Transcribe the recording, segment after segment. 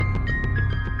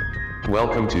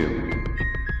Welcome to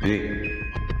the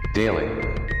Daily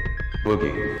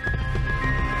Boogie.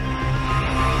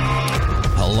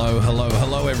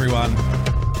 Hello, everyone.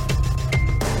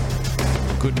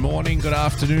 Good morning, good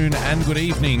afternoon, and good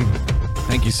evening.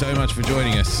 Thank you so much for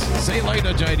joining us. See you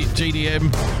later,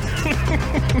 GDM.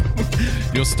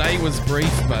 Your stay was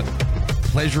brief, but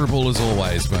pleasurable as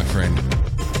always, my friend.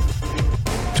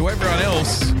 To everyone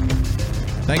else,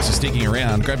 thanks for sticking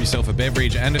around. Grab yourself a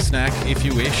beverage and a snack if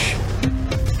you wish.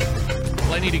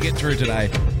 Plenty to get through today.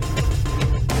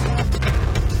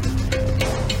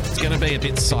 It's going to be a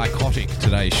bit psychotic,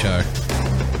 today's show.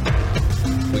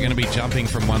 We're going to be jumping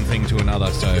from one thing to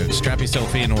another, so strap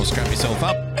yourself in or strap yourself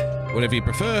up, whatever you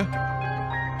prefer.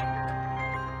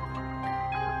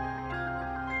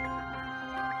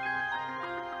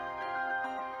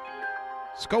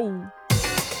 Let's go.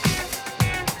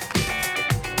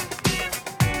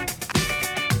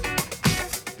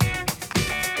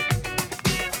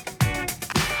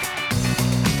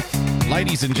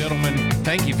 Ladies and gentlemen,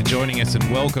 thank you for joining us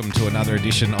and welcome to another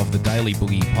edition of the Daily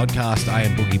Boogie podcast. I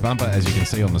am Boogie Bumper, as you can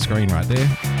see on the screen right there.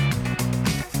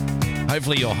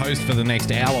 Hopefully your host for the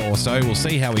next hour or so. We'll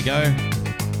see how we go.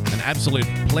 An absolute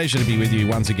pleasure to be with you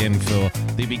once again for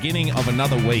the beginning of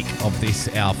another week of this,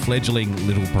 our fledgling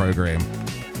little program.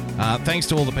 Thanks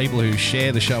to all the people who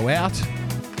share the show out.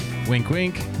 Wink,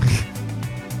 wink.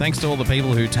 Thanks to all the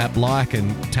people who tap like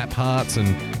and tap hearts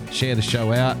and share the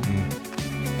show out and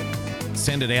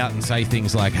send it out and say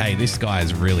things like, hey, this guy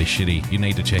is really shitty. You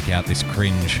need to check out this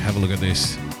cringe. Have a look at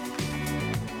this.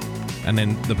 And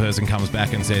then the person comes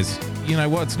back and says, you know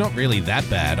what? It's not really that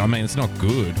bad. I mean, it's not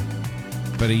good,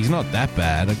 but he's not that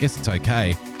bad. I guess it's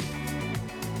okay.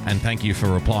 And thank you for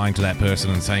replying to that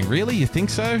person and saying, really? You think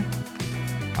so?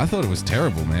 I thought it was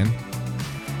terrible, man.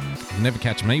 You'll never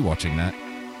catch me watching that.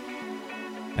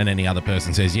 And then the other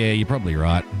person says, yeah, you're probably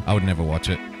right. I would never watch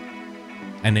it.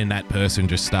 And then that person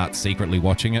just starts secretly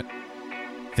watching it,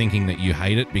 thinking that you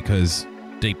hate it because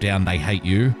deep down they hate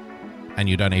you and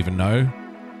you don't even know.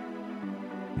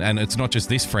 And it's not just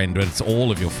this friend, but it's all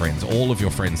of your friends. All of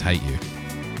your friends hate you.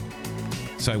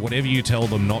 So whatever you tell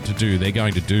them not to do, they're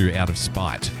going to do out of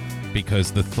spite,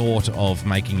 because the thought of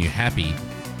making you happy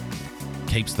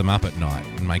keeps them up at night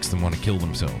and makes them want to kill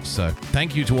themselves. So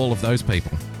thank you to all of those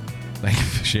people. Thank you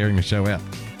for sharing the show out.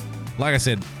 Like I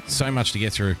said, so much to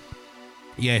get through.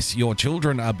 Yes, your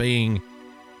children are being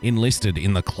enlisted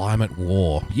in the climate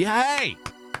war. Yay!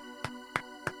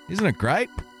 Isn't it great?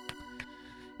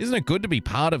 Isn't it good to be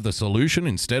part of the solution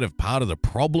instead of part of the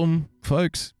problem,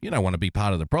 folks? You don't want to be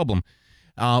part of the problem.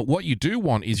 What you do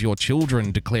want is your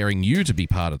children declaring you to be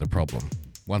part of the problem.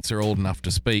 Once they're old enough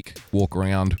to speak, walk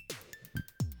around,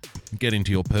 get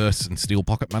into your purse and steal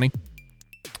pocket money.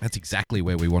 That's exactly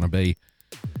where we want to be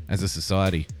as a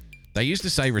society. They used to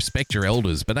say respect your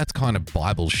elders, but that's kind of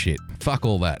Bible shit. Fuck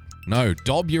all that. No,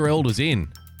 dob your elders in.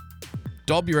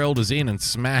 Dob your elders in and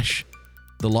smash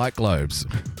the light globes,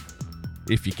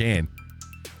 if you can.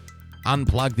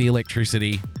 Unplug the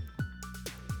electricity.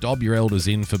 Dob your elders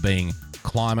in for being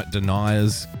climate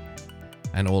deniers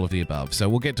and all of the above. So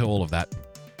we'll get to all of that.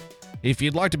 If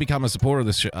you'd like to become a supporter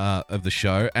of the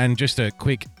show, and just a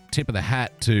quick tip of the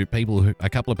hat to a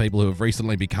couple of people who have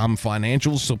recently become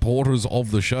financial supporters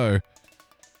of the show,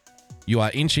 you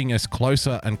are inching us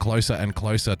closer and closer and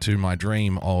closer to my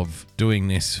dream of doing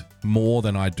this more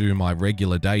than I do my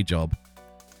regular day job.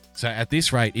 So at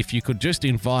this rate, if you could just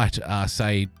invite,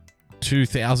 say,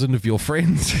 2,000 of your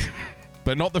friends,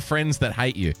 but not the friends that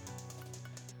hate you.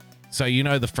 So you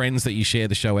know the friends that you share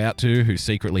the show out to who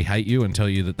secretly hate you and tell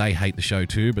you that they hate the show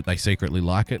too, but they secretly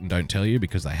like it and don't tell you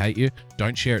because they hate you.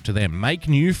 Don't share it to them. Make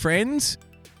new friends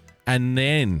and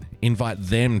then invite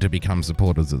them to become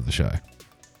supporters of the show.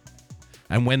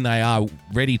 And when they are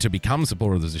ready to become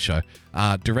supporters of the show,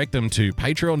 direct them to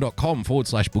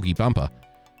patreon.com/boogiebumper.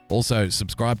 Also,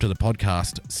 subscribe to the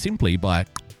podcast simply by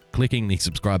clicking the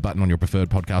subscribe button on your preferred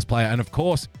podcast player. And of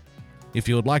course, if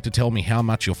you would like to tell me how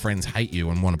much your friends hate you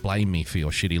and want to blame me for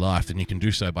your shitty life, then you can do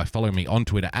so by following me on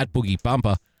Twitter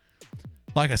 @BoogieBumper.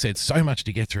 Like I said, so much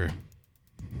to get through.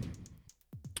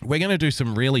 We're going to do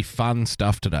some really fun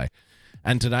stuff today.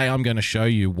 And today I'm going to show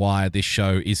you why this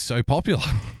show is so popular.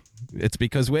 It's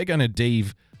because we're going to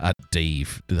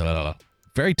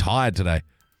very tired today.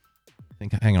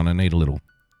 Hang on, I need a little.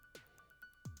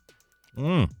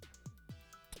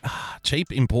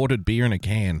 Cheap imported beer in a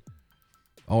can.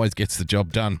 Always gets the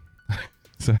job done.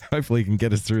 So hopefully you can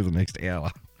get us through the next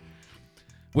hour.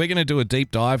 We're going to do a deep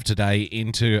dive today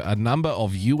into a number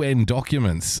of UN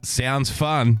documents. Sounds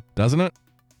fun, doesn't it?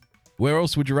 Where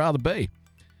else would you rather be?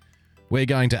 We're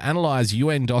going to analyze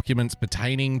UN documents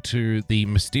pertaining to the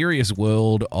mysterious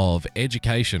world of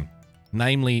education,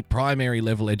 namely primary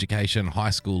level education,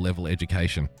 high school level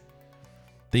education.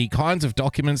 The kinds of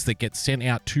documents that get sent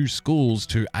out to schools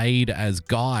to aid as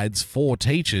guides for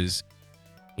teachers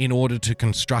in order to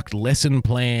construct lesson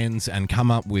plans and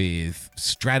come up with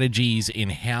strategies in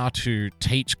how to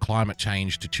teach climate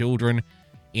change to children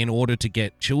in order to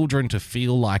get children to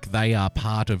feel like they are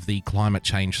part of the climate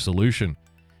change solution.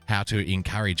 How to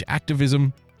encourage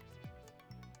activism.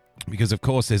 Because, of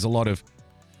course, there's a lot of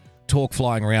talk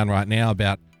flying around right now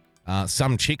about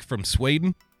some chick from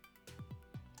Sweden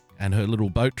and her little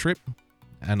boat trip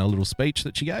and a little speech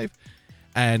that she gave.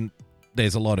 And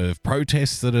there's a lot of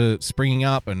protests that are springing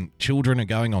up and children are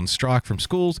going on strike from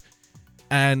schools.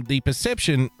 And the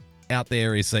perception out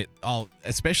there is that,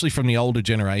 especially from the older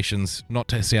generations, not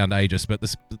to sound ageist, but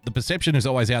the perception is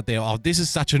always out there, this is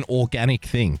such an organic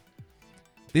thing.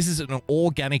 This is an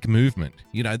organic movement.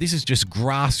 You know, this is just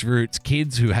grassroots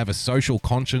kids who have a social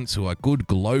conscience, who are good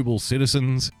global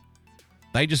citizens.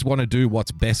 They just want to do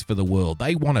what's best for the world.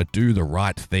 They want to do the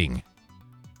right thing.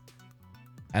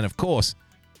 And of course,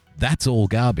 that's all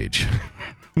garbage.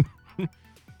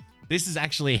 This is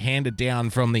actually handed down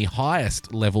from the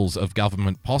highest levels of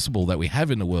government possible that we have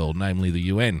in the world, namely the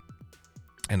UN.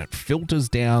 And it filters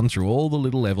down through all the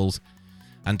little levels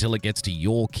until it gets to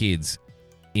your kids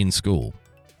in school.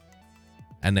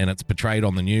 And then it's portrayed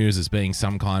on the news as being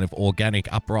some kind of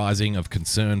organic uprising of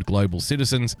concerned global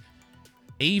citizens.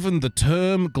 Even the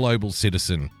term global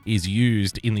citizen is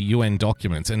used in the UN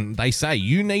documents, and they say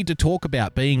you need to talk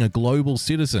about being a global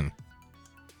citizen.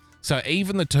 So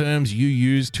even the terms you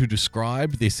use to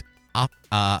describe this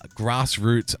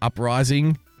grassroots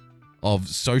uprising of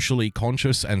socially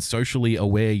conscious and socially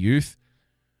aware youth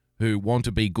who want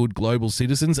to be good global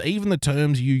citizens, even the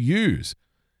terms you use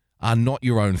are not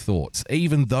your own thoughts.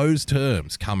 Even those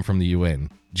terms come from the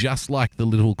UN, just like the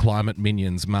little climate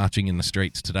minions marching in the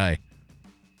streets today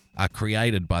are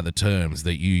created by the terms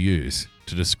that you use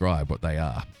to describe what they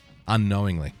are,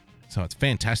 unknowingly. So it's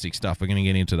fantastic stuff. We're going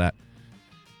to get into that.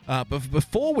 But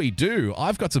before we do,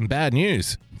 I've got some bad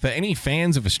news. For any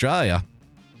fans of Australia,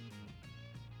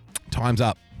 time's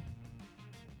up.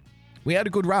 We had a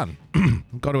good run.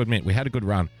 I've got to admit, we had a good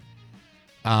run.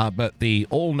 But the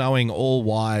all-knowing,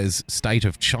 all-wise state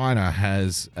of China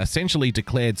has essentially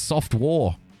declared soft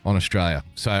war on Australia.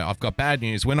 So I've got bad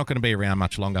news. We're not going to be around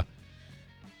much longer.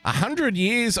 100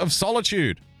 years of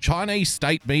solitude. Chinese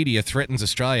state media threatens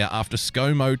Australia after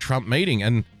ScoMo Trump meeting.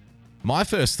 And my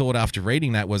first thought after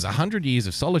reading that was 100 years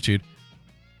of solitude.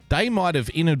 They might have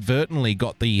inadvertently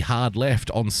got the hard left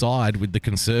on side with the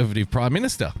Conservative Prime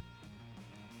Minister.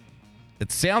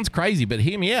 It sounds crazy, but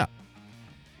hear me out.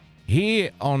 Here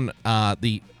on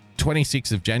the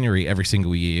 26th of January every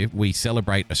single year, we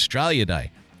celebrate Australia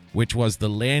Day, which was the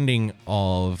landing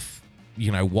of,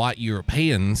 white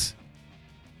Europeans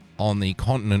on the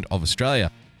continent of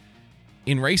Australia.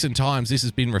 In recent times, this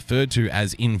has been referred to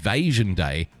as Invasion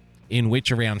Day, in which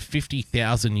around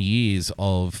 50,000 years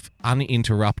of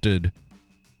uninterrupted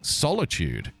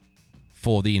solitude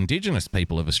for the Indigenous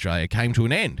people of Australia came to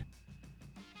an end.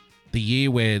 The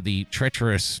year where the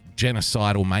treacherous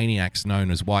genocidal maniacs known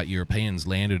as white Europeans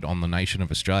landed on the nation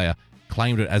of Australia,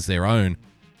 claimed it as their own,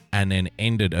 and then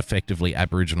ended effectively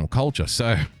Aboriginal culture.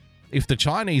 So if the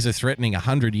Chinese are threatening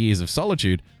 100 years of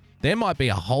solitude, there might be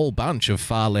a whole bunch of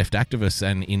far-left activists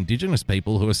and Indigenous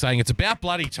people who are saying it's about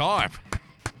bloody time.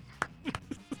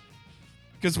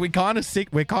 Because we're kind of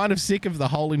sick of the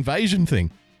whole invasion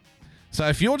thing. So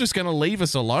if you're just going to leave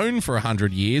us alone for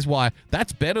 100 years, why,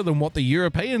 that's better than what the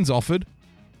Europeans offered.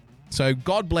 So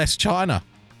God bless China.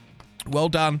 Well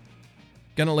done.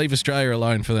 Going to leave Australia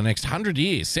alone for the next 100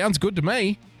 years. Sounds good to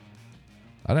me.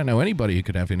 I don't know anybody who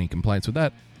could have any complaints with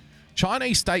that.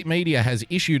 Chinese state media has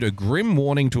issued a grim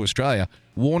warning to Australia,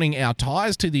 warning our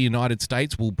ties to the United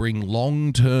States will bring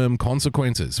long-term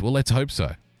consequences. Well, let's hope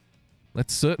so. I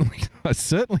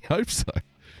certainly hope so.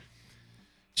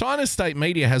 China's state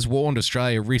media has warned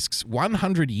Australia risks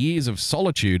 100 years of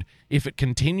solitude if it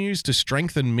continues to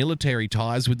strengthen military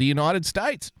ties with the United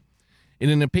States. In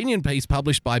an opinion piece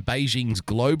published by Beijing's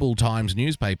Global Times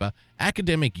newspaper,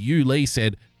 academic Yu Li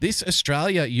said, "This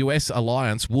Australia-US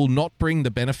alliance will not bring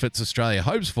the benefits Australia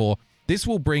hopes for. This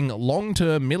will bring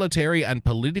long-term military and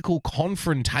political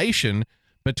confrontation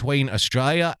between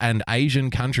Australia and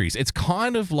Asian countries." It's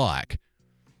kind of like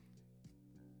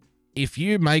if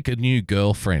you make a new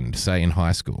girlfriend, say in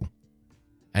high school,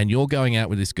 and you're going out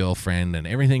with this girlfriend and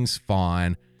everything's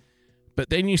fine, but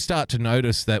then you start to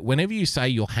notice that whenever you say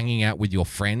you're hanging out with your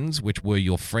friends, which were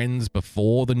your friends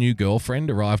before the new girlfriend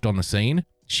arrived on the scene,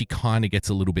 she kind of gets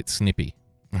a little bit snippy.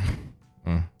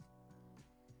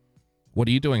 What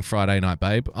are you doing Friday night,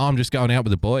 babe? Oh, I'm just going out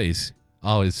with the boys.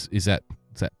 Oh, is that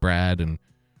Brad and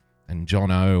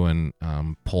Jono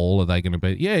and Paul? Are they going to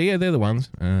be? Yeah, they're the ones.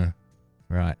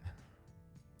 Right.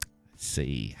 Let's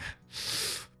see.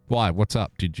 Why? What's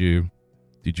up? Did you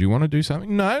want to do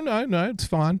something? No, it's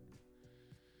fine.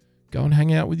 Go and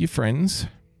hang out with your friends.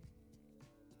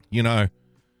 You know,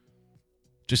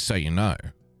 just so you know,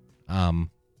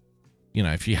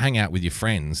 if you hang out with your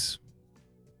friends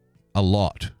a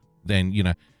lot,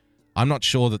 then, I'm not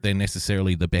sure that they're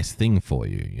necessarily the best thing for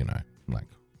you, Like,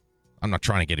 I'm not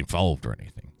trying to get involved or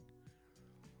anything.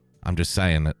 I'm just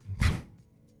saying that,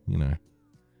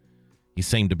 you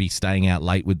seem to be staying out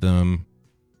late with them.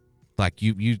 Like,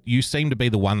 you seem to be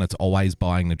the one that's always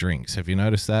buying the drinks. Have you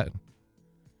noticed that?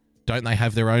 Don't they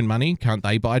have their own money? Can't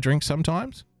they buy drinks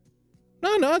sometimes?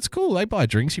 No, it's cool. They buy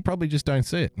drinks. You probably just don't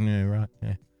see it. Yeah, right.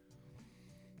 Yeah.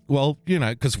 Well,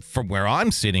 because from where I'm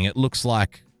sitting, it looks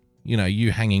like,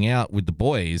 you hanging out with the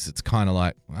boys. It's kind of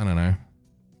like, I don't know.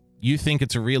 You think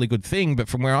it's a really good thing, but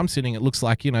from where I'm sitting, it looks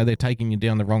like, they're taking you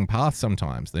down the wrong path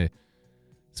sometimes. They're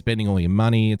spending all your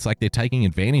money. It's like they're taking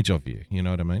advantage of you. You know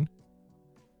what I mean?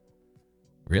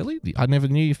 Really? I never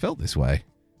knew you felt this way.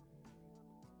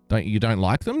 You don't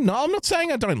like them? No, I'm not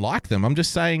saying I don't like them. I'm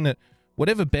just saying that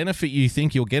whatever benefit you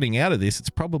think you're getting out of this,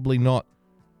 it's probably not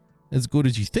as good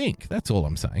as you think. That's all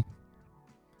I'm saying.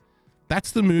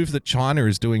 That's the move that China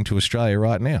is doing to Australia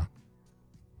right now.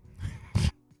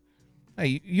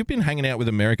 Hey, you've been hanging out with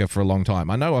America for a long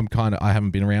time. I know I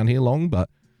haven't been around here long, but,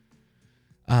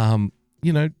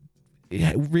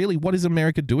 really, what is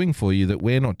America doing for you that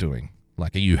we're not doing?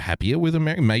 Like, are you happier with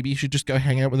America? Maybe you should just go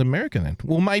hang out with America then.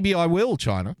 Well, maybe I will,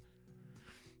 China.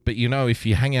 But, if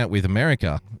you hang out with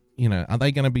America, are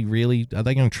they going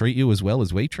to treat you as well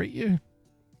as we treat you?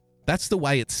 That's the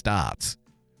way it starts.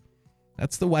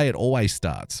 That's the way it always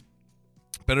starts.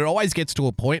 But it always gets to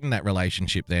a point in that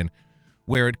relationship then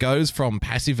where it goes from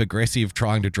passive-aggressive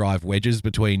trying to drive wedges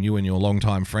between you and your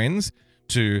longtime friends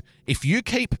to, if you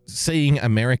keep seeing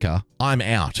America, I'm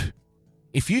out.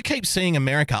 If you keep seeing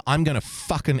America, I'm going to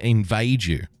fucking invade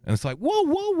you. And it's like,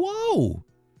 whoa.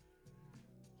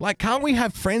 Like, can't we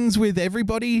have friends with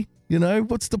everybody?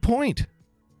 What's the point?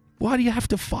 Why do you have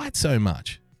to fight so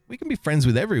much? We can be friends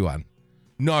with everyone.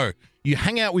 No, you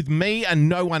hang out with me and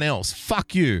no one else.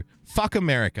 Fuck you. Fuck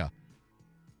America.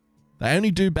 They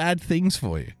only do bad things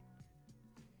for you.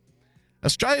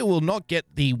 Australia will not get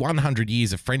the 100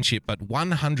 years of friendship, but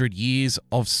 100 years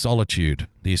of solitude,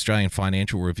 the Australian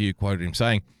Financial Review quoted him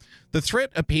saying. The threat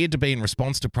appeared to be in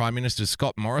response to Prime Minister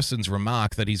Scott Morrison's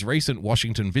remark that his recent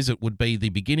Washington visit would be the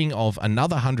beginning of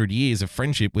another 100 years of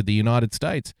friendship with the United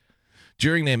States.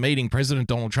 During their meeting, President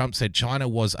Donald Trump said China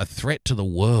was a threat to the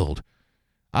world.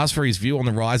 Asked for his view on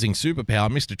the rising superpower,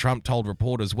 Mr. Trump told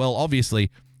reporters, obviously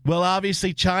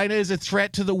China is a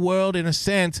threat to the world in a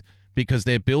sense because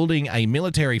they're building a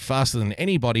military faster than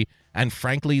anybody, and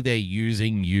frankly, they're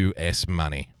using US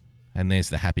money. And there's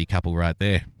the happy couple right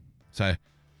there. So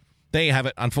there you have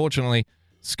it. Unfortunately,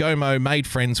 ScoMo made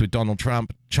friends with Donald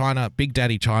Trump. China, Big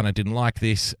Daddy China didn't like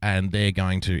this, and they're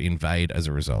going to invade as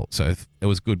a result. So it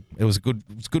was good. It was good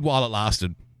while it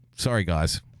lasted. Sorry,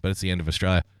 guys, but it's the end of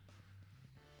Australia.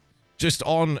 Just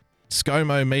on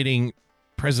ScoMo meeting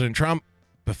President Trump,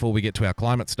 before we get to our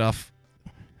climate stuff,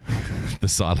 the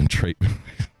silent treatment.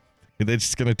 They're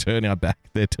just going to turn our back.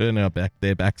 They're turning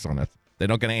their backs on us. They're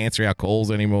not going to answer our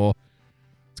calls anymore.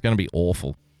 It's going to be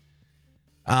awful.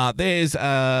 There's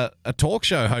a talk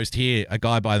show host here, a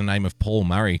guy by the name of Paul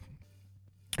Murray,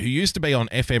 who used to be on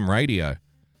FM radio.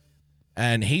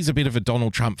 And he's a bit of a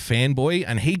Donald Trump fanboy,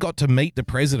 and he got to meet the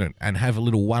president and have a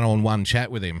little one-on-one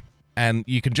chat with him. And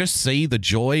you can just see the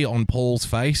joy on Paul's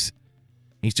face.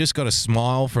 He's just got a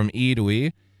smile from ear to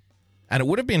ear. And it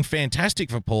would have been fantastic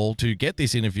for Paul to get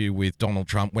this interview with Donald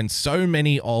Trump when so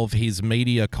many of his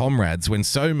media comrades, when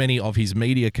so many of his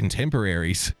media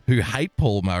contemporaries who hate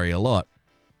Paul Murray a lot.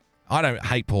 I don't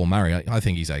hate Paul Murray. I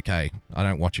think he's okay. I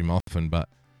don't watch him often, but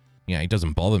he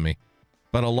doesn't bother me.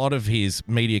 But a lot of his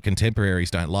media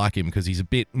contemporaries don't like him because he's a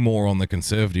bit more on the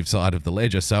conservative side of the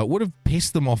ledger. So it would have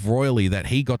pissed them off royally that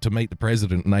he got to meet the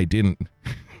president and they didn't.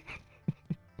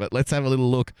 But let's have a little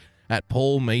look at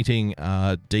Paul meeting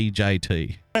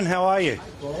DJT. How are you?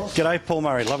 G'day, Paul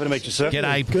Murray. Lovely to meet you, sir.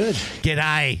 G'day. Good.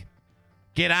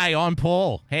 G'day. I'm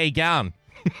Paul. How you going?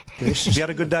 Yes. You had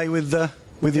a good day with your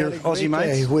Aussie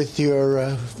mates? With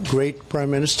your great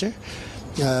Prime Minister.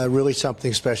 Really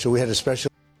something special. We had a special...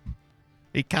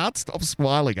 He can't stop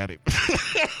smiling at him.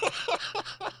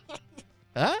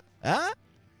 Huh?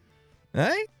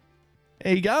 Hey?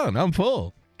 How you going? I'm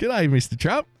Paul. G'day, Mr.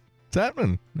 Trump. What's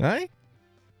happening? Hey?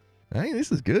 Hey,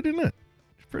 this is good, isn't it?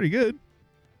 It's pretty good.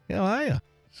 How are you?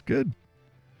 It's good.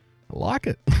 I like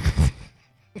it.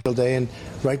 Day, and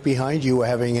right behind you, we're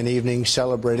having an evening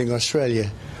celebrating Australia.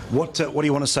 What do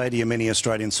you want to say to your many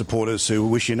Australian supporters who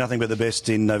wish you nothing but the best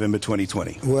in November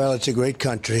 2020? Well, it's a great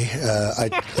country. I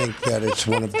think that it's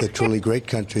one of the truly great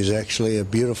countries, actually. A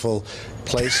beautiful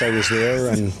place. I was there,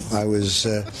 and I was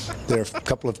there a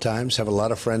couple of times. Have a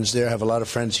lot of friends there. Have a lot of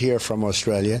friends here from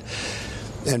Australia.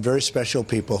 And very special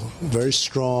people. Very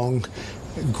strong,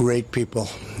 great people.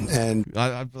 And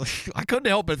I couldn't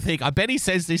help but think, I bet he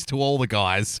says this to all the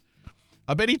guys.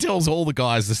 I bet he tells all the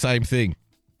guys the same thing.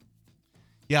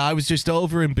 Yeah, I was just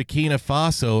over in Burkina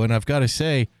Faso, and I've got to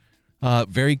say,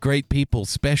 very great people,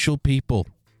 special people,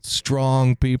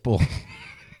 strong people.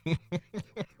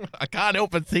 I can't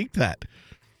help but think that.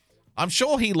 I'm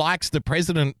sure he likes the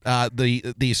president.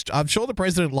 I'm sure the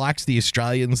president likes the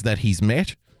Australians that he's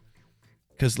met,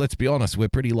 because let's be honest, we're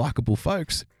pretty likable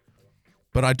folks.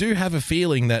 But I do have a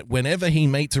feeling that whenever he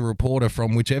meets a reporter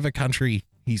from whichever country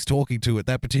he's talking to at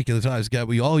that particular time, he's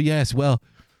going, "Oh yes, well,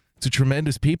 it's a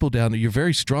tremendous people down there. You're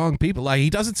very strong people." Like, he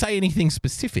doesn't say anything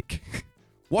specific.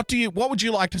 What would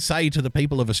you like to say to the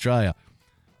people of Australia?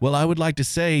 Well, I would like to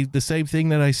say the same thing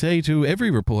that I say to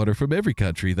every reporter from every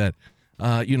country, that,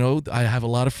 I have a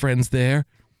lot of friends there,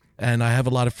 and I have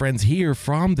a lot of friends here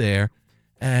from there,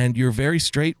 and you're very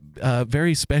straight,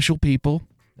 very special people,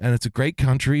 and it's a great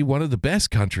country, one of the best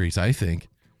countries, I think.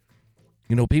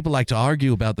 People like to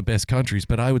argue about the best countries,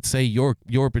 but I would say your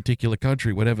particular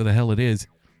country, whatever the hell it is,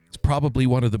 it's probably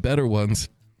one of the better ones,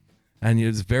 and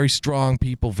there's very strong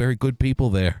people, very good people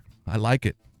there. I like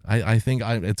it. I think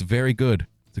it's very good.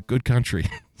 It's a good country.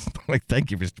 Like,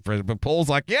 thank you, Mr. President. But Paul's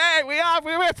like, yeah, we are.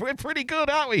 We're pretty good,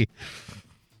 aren't we?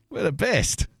 We're the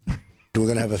best. we're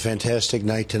going to have a fantastic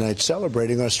night tonight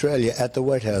celebrating Australia at the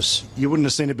White House. You wouldn't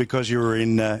have seen it because you were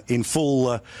in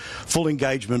full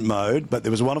engagement mode, but there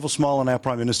was a wonderful smile on our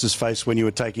Prime Minister's face when you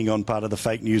were taking on part of the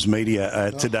fake news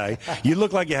media today. You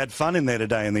look like you had fun in there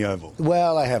today in the Oval.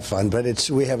 Well, I have fun, but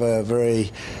we have a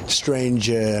very strange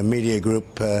media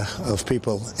group of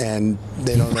people, and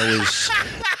they don't always...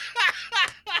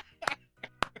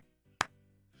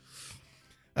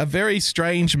 A very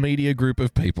strange media group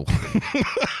of people.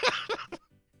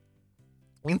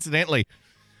 Incidentally,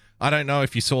 I don't know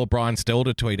if you saw Brian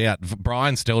Stelter tweet out.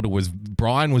 Brian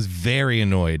was very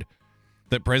annoyed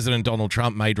that President Donald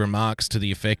Trump made remarks to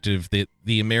the effect of that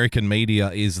the American media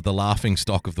is the laughing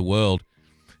stock of the world.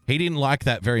 He didn't like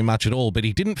that very much at all, but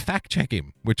he didn't fact check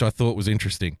him, which I thought was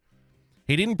interesting.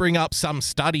 He didn't bring up some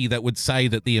study that would say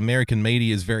that the American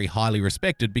media is very highly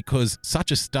respected, because such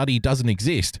a study doesn't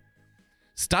exist.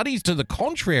 Studies to the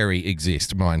contrary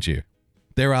exist, mind you.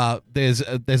 There's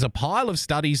a pile of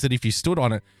studies that if you stood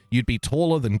on it, you'd be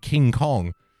taller than King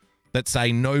Kong, that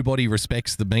say nobody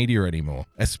respects the media anymore,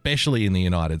 especially in the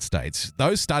United States.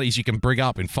 Those studies you can bring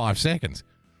up in 5 seconds.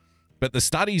 But the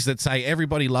studies that say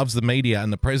everybody loves the media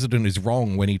and the president is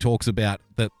wrong when he talks about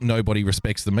that nobody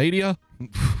respects the media,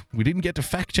 we didn't get to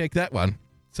fact check that one.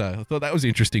 So I thought that was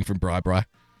interesting from Bri.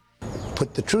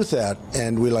 Put the truth out,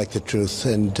 and we like the truth.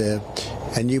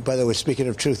 And you, by the way, speaking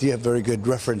of truth, you have very good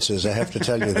references. I have to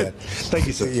tell you that. Thank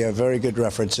you, sir. Yeah, very good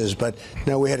references. But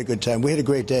no, we had a good time. We had a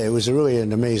great day. It was really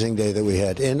an amazing day that we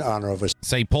had in honor of us.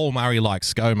 See, Paul Murray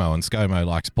likes ScoMo, and ScoMo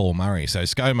likes Paul Murray. So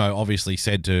ScoMo obviously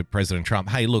said to President Trump,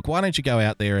 hey, look, why don't you go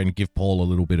out there and give Paul a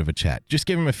little bit of a chat? Just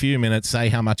give him a few minutes, say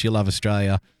how much you love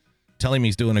Australia. Tell him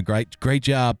he's doing a great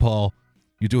job, Paul.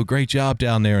 You do a great job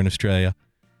down there in Australia.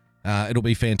 It'll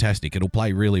be fantastic. It'll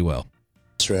play really well.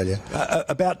 Australia.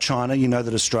 About China, you know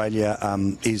that Australia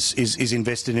is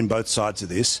invested in both sides of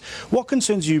this. What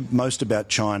concerns you most about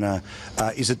China?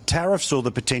 Is it tariffs or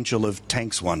the potential of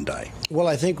tanks one day? Well,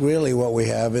 I think really what we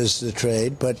have is the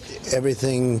trade, but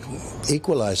everything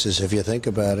equalizes if you think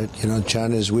about it. You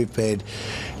know, we've paid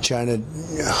China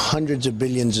hundreds of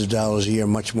billions of dollars a year,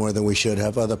 much more than we should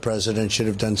have. Other presidents should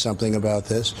have done something about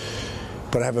this.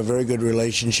 But I have a very good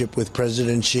relationship with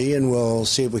President Xi, and we'll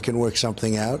see if we can work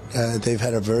something out. They've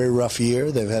had a very rough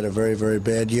year. They've had a very, very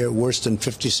bad year, worse than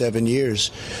 57 years.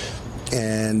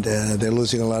 And they're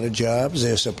losing a lot of jobs.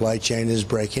 Their supply chain is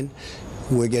breaking.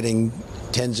 We're getting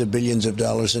tens of billions of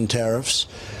dollars in tariffs.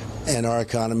 And our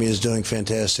economy is doing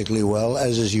fantastically well,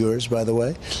 as is yours, by the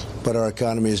way. But our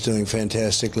economy is doing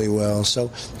fantastically well.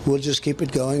 So we'll just keep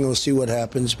it going. We'll see what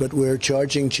happens. But we're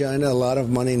charging China a lot of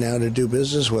money now to do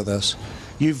business with us.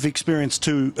 You've experienced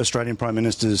two Australian Prime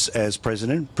Ministers as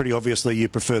President. Pretty obviously you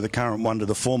prefer the current one to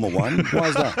the former one. Why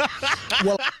is that?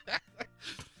 Well,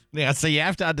 now, so you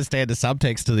have to understand the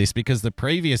subtext to this, because the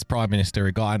previous Prime Minister,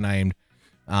 a guy named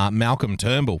Malcolm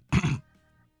Turnbull.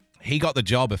 He got the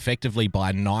job effectively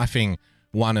by knifing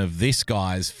one of this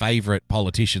guy's favourite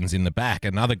politicians in the back,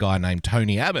 another guy named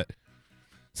Tony Abbott.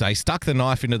 So he stuck the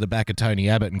knife into the back of Tony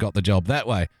Abbott and got the job that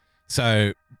way.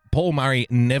 So Paul Murray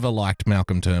never liked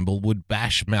Malcolm Turnbull, would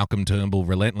bash Malcolm Turnbull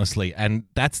relentlessly. And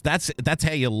that's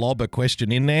how you lob a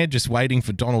question in there, just waiting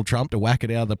for Donald Trump to whack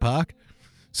it out of the park.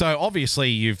 So obviously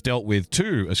you've dealt with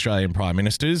 2 Australian Prime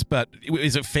Ministers, but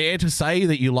is it fair to say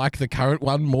that you like the current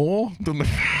one more than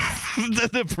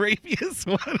the previous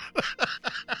one?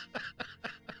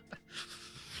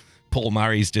 Paul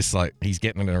Murray's just like, he's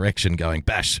getting an erection going,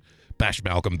 bash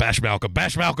Malcolm, bash Malcolm,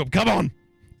 bash Malcolm, come on.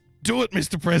 Do it,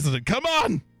 Mr. President, come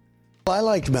on. I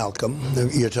liked Malcolm.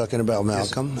 You're talking about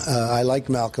Malcolm. I liked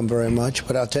Malcolm very much,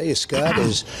 but I'll tell you, Scott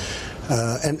is,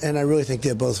 and I really think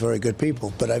they're both very good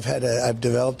people. But I've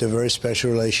developed a very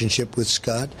special relationship with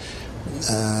Scott.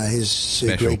 He's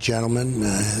a great gentleman.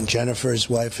 Jennifer, his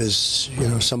wife, is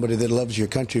somebody that loves your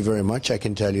country very much. I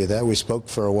can tell you that. We spoke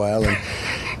for a while, and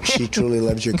she truly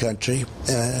loves your country.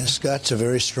 Scott's a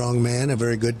very strong man, a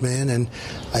very good man, and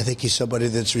I think he's somebody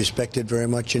that's respected very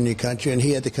much in your country. And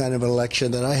he had the kind of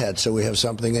election that I had, so we have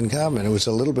something in common. It was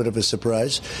a little bit of a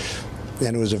surprise.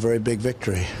 And it was a very big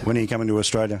victory. When are you coming to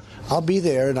Australia? I'll be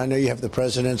there, and I know you have the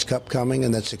President's Cup coming,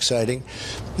 and that's exciting.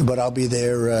 But I'll be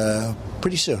there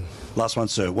pretty soon. Last one,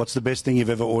 sir. What's the best thing you've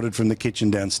ever ordered from the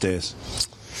kitchen downstairs?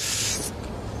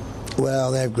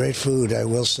 Well, they have great food, I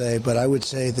will say, but I would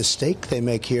say the steak they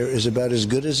make here is about as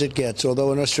good as it gets,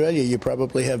 although in Australia you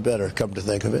probably have better, come to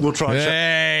think of it. We'll try.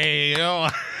 Hey,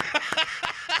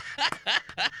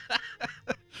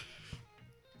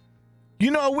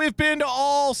 we've been to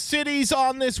all cities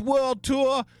on this world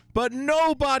tour, but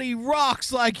nobody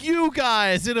rocks like you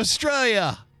guys in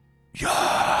Australia.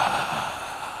 Yeah.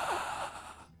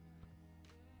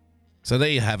 So there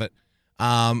you have it.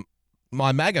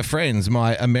 My MAGA friends,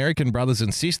 my American brothers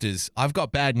and sisters, I've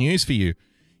got bad news for you.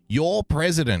 Your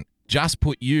president just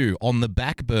put you on the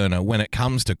back burner when it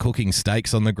comes to cooking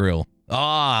steaks on the grill.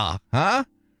 Huh?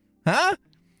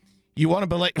 You want to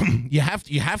believe? You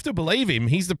have to believe him.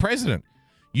 He's the president.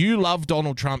 You love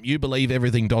Donald Trump. You believe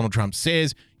everything Donald Trump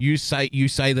says. You say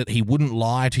that he wouldn't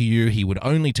lie to you. He would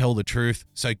only tell the truth.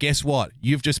 So guess what?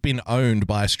 You've just been owned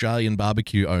by Australian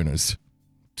barbecue owners.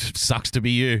 Sucks to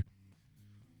be you.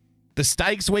 The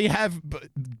steaks we have,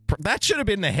 that should have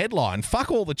been the headline.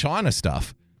 Fuck all the China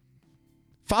stuff.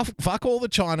 Fuck all the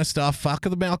China stuff. Fuck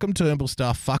the Malcolm Turnbull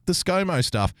stuff. Fuck the ScoMo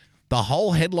stuff. The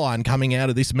whole headline coming out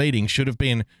of this meeting should have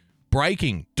been,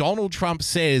 breaking, Donald Trump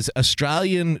says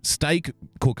Australian steak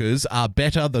cookers are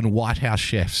better than White House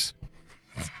chefs.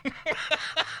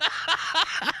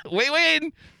 We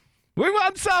win. We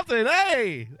won something.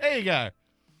 Hey, there you go.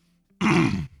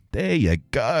 There you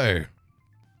go.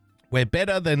 We're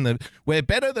better than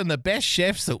the best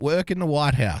chefs that work in the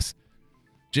White House.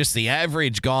 Just the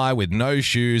average guy with no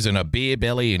shoes and a beer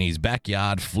belly in his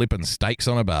backyard flipping steaks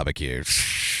on a barbecue.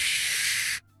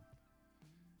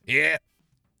 Yeah.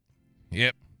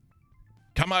 Yep.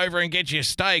 Come over and get your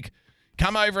steak.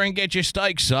 Come over and get your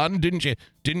steak, son. Didn't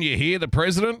you hear the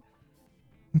president?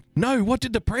 No, what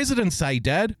did the president say,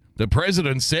 Dad? The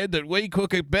president said that we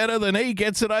cook it better than he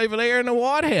gets it over there in the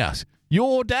White House.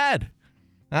 Your dad.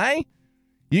 Hey?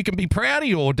 You can be proud of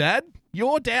your dad.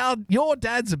 Your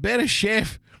dad's a better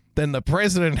chef than the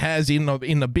president has in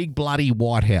the big bloody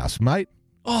White House, mate.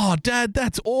 Oh, Dad,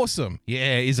 that's awesome.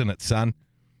 Yeah, isn't it, son?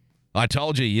 I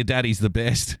told you, your daddy's the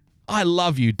best. I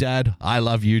love you, Dad. I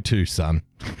love you too, son.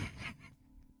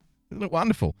 Isn't it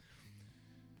wonderful?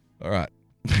 All right.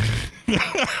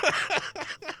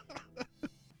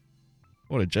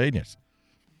 What a genius.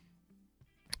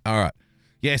 All right.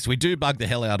 Yes, we do bug the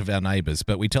hell out of our neighbours,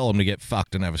 but we tell them to get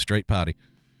fucked and have a street party.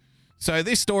 So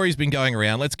this story's been going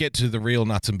around. Let's get to the real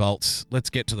nuts and bolts. Let's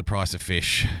get to the price of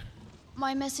fish.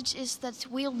 My message is that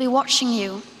we'll be watching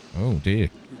you. Oh, dear.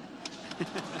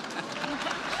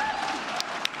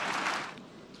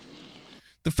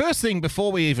 The first thing,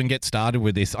 before we even get started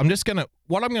with this,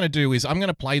 what I'm going to do is I'm going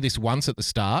to play this once at the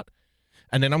start,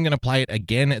 and then I'm going to play it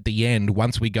again at the end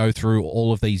once we go through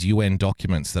all of these UN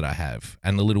documents that I have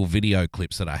and the little video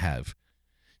clips that I have,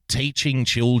 teaching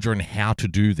children how to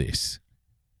do this.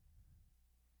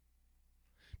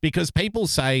 Because people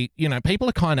say, people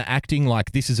are kind of acting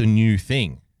like this is a new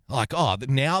thing. Like, oh,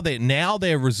 now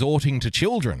they're resorting to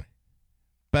children.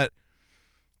 But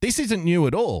this isn't new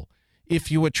at all.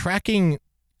 If you were tracking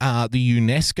the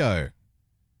UNESCO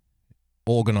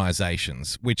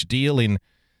organizations, which deal in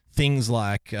things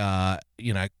like,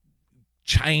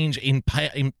 change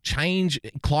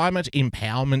climate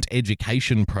empowerment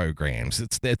education programs.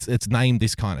 It's named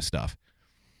this kind of stuff.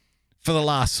 for the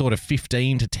last sort of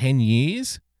 15 to 10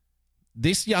 years.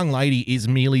 This young lady is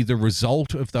merely the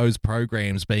result of those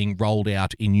programs being rolled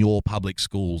out in your public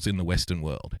schools in the Western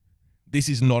world. This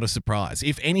is not a surprise.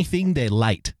 If anything, they're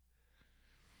late.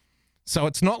 So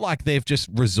it's not like they've just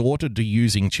resorted to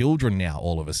using children now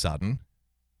all of a sudden.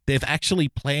 They've actually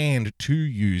planned to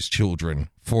use children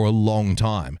for a long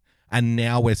time, and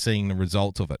now we're seeing the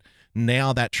results of it.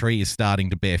 Now that tree is starting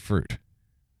to bear fruit.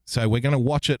 So we're going to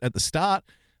watch it at the start.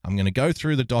 I'm going to go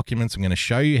through the documents. I'm going to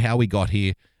show you how we got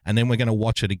here, and then we're going to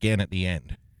watch it again at the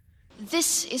end.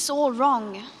 This is all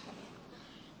wrong.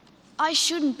 I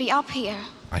shouldn't be up here.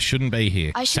 I shouldn't be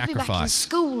here. I should be back in Sacrifice.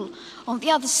 school on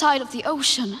the other side of the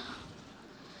ocean.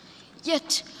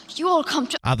 Yet you all come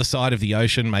to Other side of the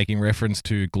ocean, making reference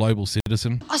to Global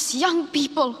Citizen. us young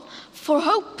people for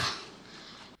hope.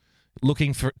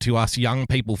 Looking to us young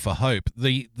people for hope.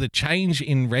 The change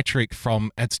in rhetoric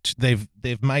from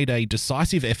they've made a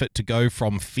decisive effort to go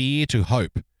from fear to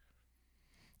hope.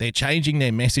 They're changing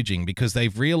their messaging because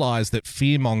they've realized that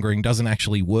fear-mongering doesn't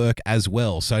actually work as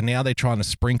well. So now they're trying to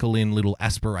sprinkle in little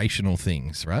aspirational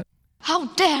things, right? How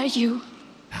dare you?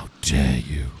 How dare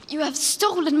you? You have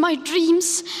stolen my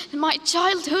dreams and my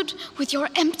childhood with your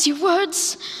empty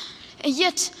words. And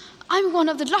yet I'm one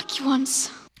of the lucky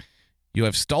ones. You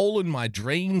have stolen my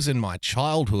dreams and my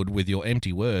childhood with your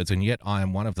empty words, and yet I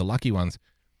am one of the lucky ones.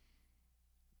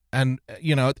 And,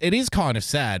 you know, it is kind of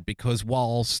sad because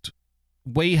whilst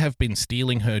we have been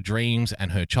stealing her dreams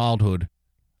and her childhood,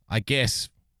 I guess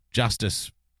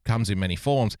justice comes in many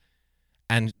forms.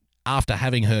 And after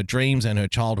having her dreams and her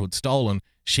childhood stolen,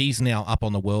 she's now up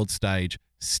on the world stage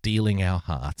stealing our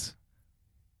hearts.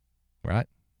 Right?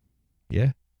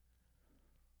 Yeah?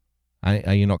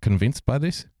 Are you not convinced by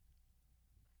this?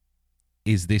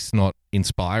 Is this not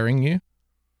inspiring you?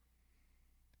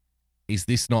 Is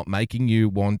this not making you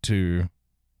want to,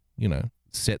 you know,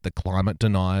 set the climate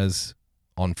deniers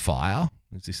on fire?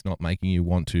 Is this not making you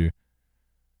want to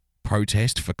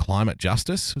protest for climate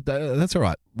justice? That's all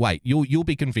right. Wait, you'll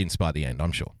be convinced by the end,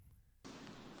 I'm sure.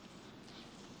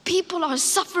 People are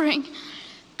suffering.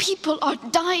 People are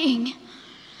dying.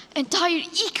 Entire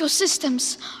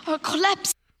ecosystems are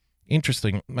collapsing.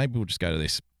 Interesting. Maybe we'll just go to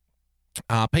this.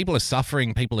 People are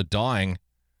suffering. People are dying.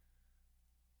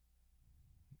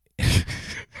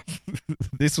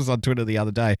 This was on Twitter the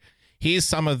other day. Here's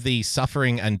some of the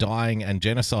suffering and dying and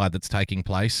genocide that's taking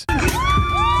place.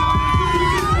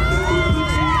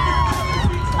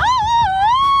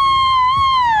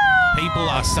 People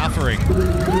are suffering.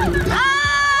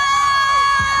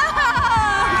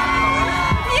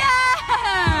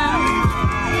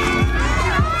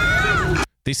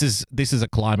 This is a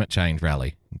climate change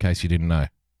rally, in case you didn't know.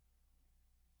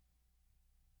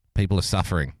 People are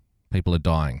suffering. People are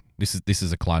dying. This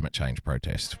is a climate change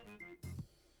protest.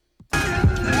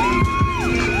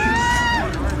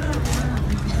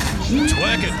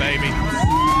 Twerk it, baby.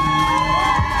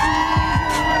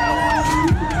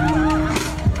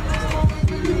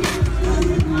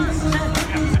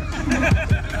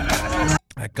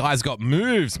 That guy's got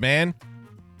moves, man.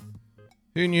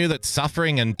 Who knew that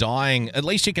suffering and dying, at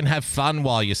least you can have fun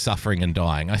while you're suffering and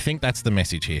dying. I think that's the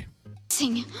message here.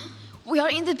 We are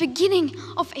in the beginning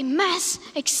of a mass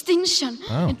extinction.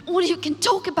 Oh. And all you can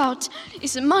talk about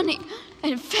is money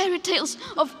and fairy tales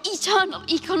of eternal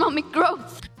economic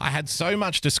growth. I had so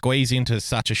much to squeeze into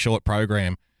such a short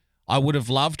program. I would have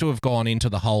loved to have gone into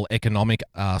the whole economic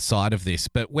side of this.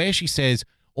 But where she says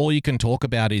all you can talk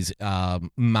about is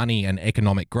money and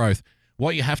economic growth,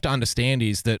 what you have to understand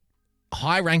is that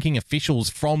high-ranking officials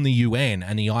from the UN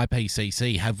and the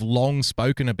IPCC have long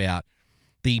spoken about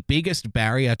the biggest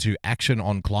barrier to action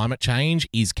on climate change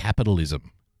is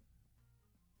capitalism.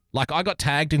 Like, I got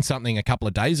tagged in something a couple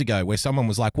of days ago where someone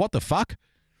was like, what the fuck?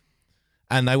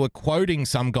 And they were quoting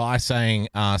some guy saying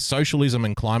socialism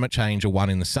and climate change are one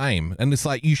in the same. And it's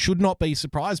like, you should not be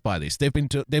surprised by this. They've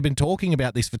been talking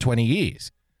about this for 20 years.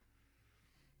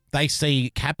 They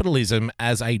see capitalism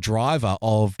as a driver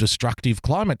of destructive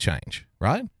climate change,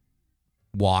 right?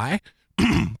 Why?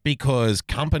 Because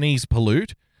companies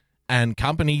pollute and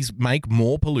companies make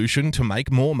more pollution to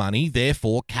make more money.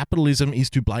 Therefore, capitalism is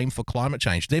to blame for climate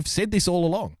change. They've said this all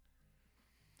along.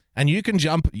 And you can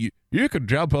jump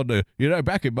on the,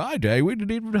 back in my day, we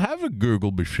didn't even have a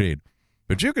Google machine.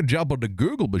 But you can jump on the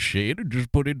Google machine and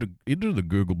just put into the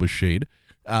Google machine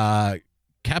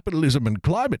capitalism and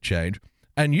climate change.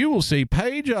 And you will see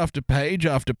page after page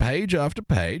after page after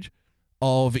page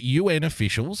of UN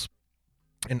officials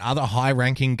and other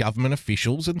high-ranking government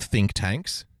officials and think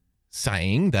tanks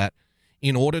saying that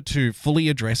in order to fully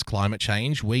address climate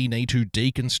change, we need to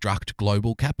deconstruct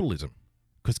global capitalism.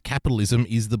 because capitalism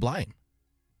is the blame.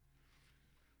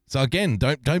 So again,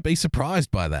 don't be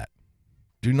surprised by that.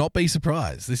 Do not be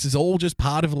surprised. This is all just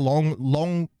part of a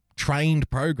long trained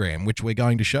program, which we're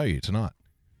going to show you tonight.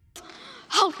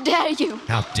 How dare you?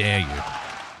 How dare you?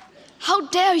 How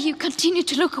dare you continue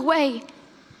to look away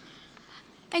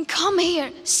and come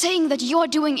here saying that you're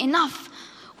doing enough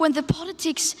when the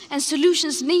politics and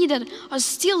solutions needed are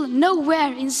still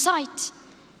nowhere in sight.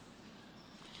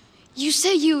 You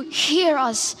say you hear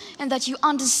us and that you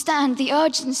understand the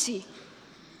urgency.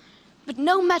 But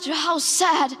no matter how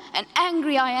sad and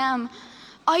angry I am,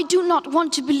 I do not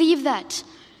want to believe that.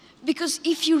 Because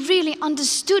if you really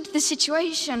understood the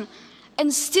situation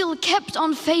and still kept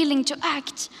on failing to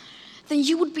act, then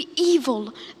you would be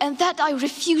evil, and that I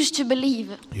refuse to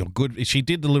believe. You're good. She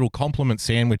did the little compliment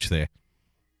sandwich there.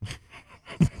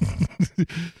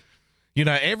 You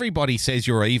know, everybody says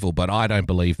you're evil, but I don't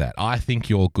believe that. I think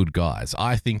you're good guys.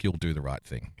 I think you'll do the right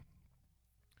thing.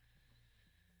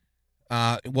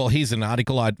 Well, here's an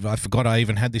article. I forgot I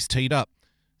even had this teed up.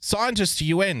 Scientists to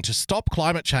UN, to stop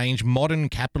climate change, modern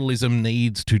capitalism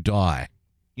needs to die.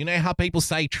 You know how people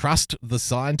say trust the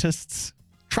scientists?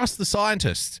 Trust the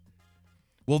scientists.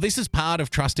 Well, this is part of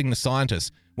trusting the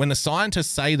scientists. When the scientists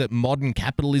say that modern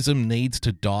capitalism needs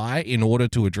to die in order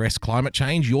to address climate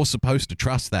change, you're supposed to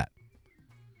trust that.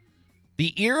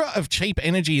 The era of cheap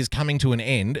energy is coming to an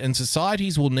end, and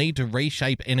societies will need to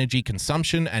reshape energy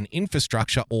consumption and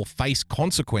infrastructure or face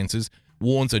consequences,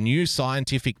 warns a new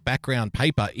scientific background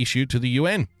paper issued to the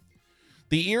UN.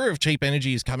 The era of cheap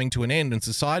energy is coming to an end, and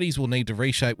societies will need to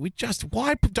reshape.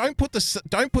 Don't put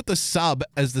the sub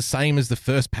as the same as the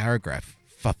first paragraph,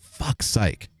 for fuck's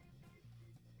sake.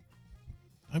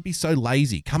 Don't be so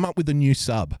lazy. Come up with a new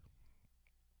sub.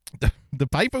 The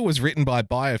paper was written by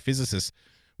biophysicists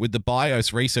with the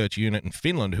BIOS research unit in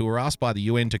Finland, who were asked by the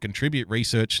UN to contribute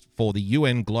research for the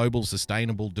UN Global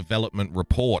Sustainable Development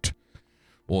Report,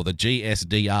 or the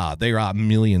GSDR. There are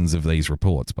millions of these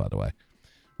reports, by the way,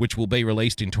 which will be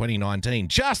released in 2019,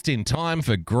 just in time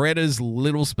for Greta's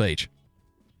little speech.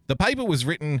 The paper was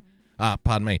written,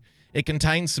 it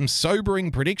contains some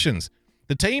sobering predictions.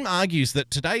 The team argues that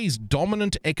today's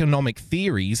dominant economic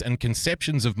theories and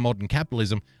conceptions of modern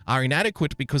capitalism are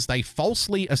inadequate because they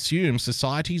falsely assume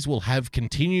societies will have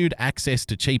continued access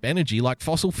to cheap energy like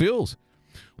fossil fuels.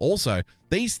 Also,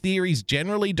 these theories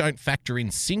generally don't factor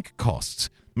in sink costs,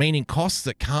 meaning costs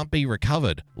that can't be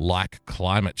recovered, like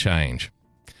climate change.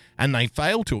 And they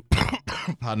fail to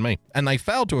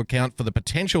account for the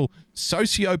potential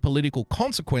socio-political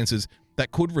consequences that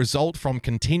could result from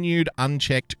continued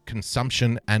unchecked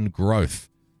consumption and growth.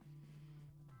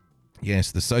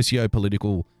 Yes, the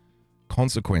socio-political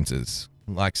consequences.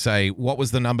 Like, say, what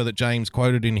was the number that James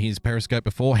quoted in his Periscope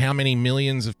before? How many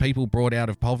millions of people brought out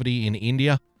of poverty in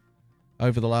India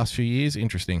over the last few years?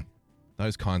 Interesting.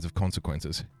 Those kinds of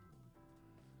consequences.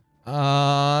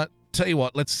 Tell you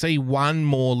what, let's see one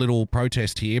more little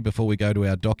protest here before we go to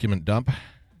our document dump.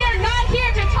 We're not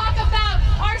here to talk about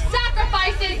our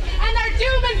sacrifices and our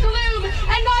doom and gloom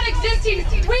and not existing.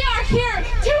 We are here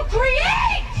to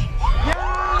create!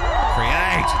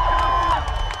 Create!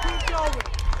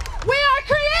 We are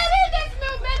creating this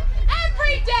movement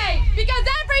every day because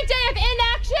every day of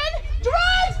inaction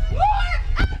drives more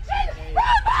action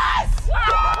from us!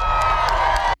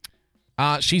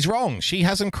 She's wrong. She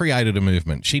hasn't created a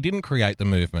movement. She didn't create the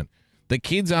movement. The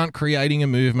kids aren't creating a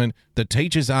movement. The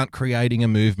teachers aren't creating a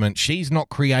movement. She's not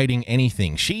creating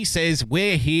anything. She says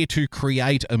we're here to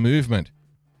create a movement.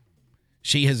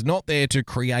 She is not there to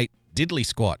create diddly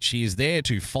squat. She is there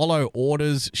to follow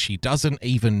orders she doesn't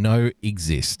even know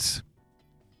exists.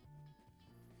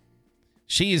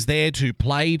 She is there to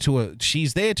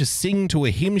she's there to sing to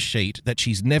a hymn sheet that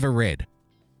she's never read.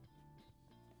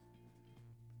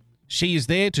 She is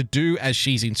there to do as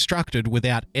she's instructed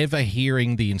without ever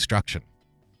hearing the instruction.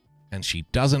 And she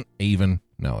doesn't even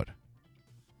know it.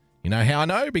 You know how I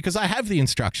know? Because I have the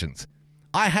instructions.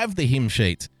 I have the hymn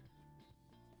sheets.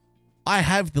 I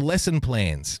have the lesson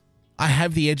plans. I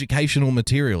have the educational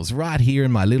materials right here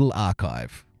in my little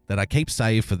archive that I keep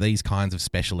saved for these kinds of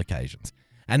special occasions.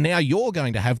 And now you're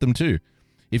going to have them too.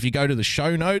 If you go to the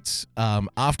show notes,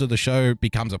 after the show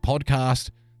becomes a podcast,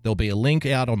 there'll be a link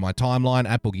out on my timeline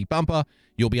at Boogie Bumper.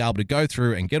 You'll be able to go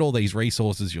through and get all these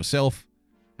resources yourself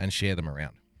and share them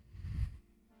around.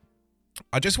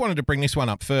 I just wanted to bring this one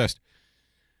up first.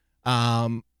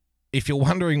 If you're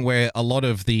wondering where a lot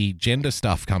of the gender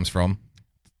stuff comes from,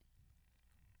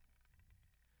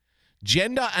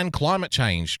 Gender and Climate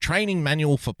Change, Training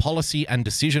Manual for Policy and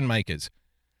Decision Makers.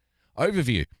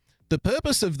 Overview. The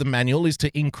purpose of the manual is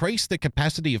to increase the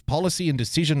capacity of policy and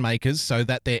decision makers so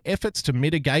that their efforts to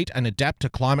mitigate and adapt to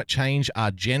climate change are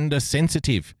gender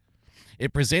sensitive.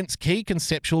 It presents key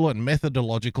conceptual and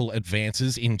methodological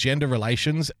advances in gender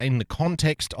relations in the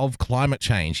context of climate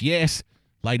change. Yes,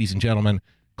 ladies and gentlemen,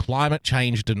 climate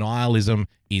change denialism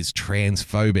is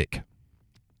transphobic.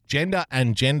 Gender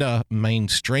and gender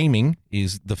mainstreaming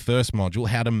is the first module,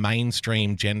 how to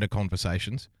mainstream gender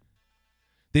conversations.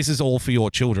 This is all for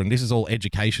your children. This is all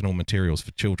educational materials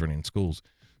for children in schools.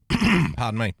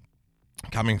 Pardon me.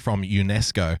 Coming from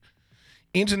UNESCO.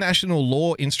 International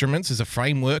law instruments is a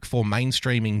framework for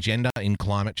mainstreaming gender in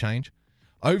climate change.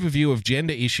 Overview of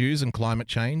gender issues and climate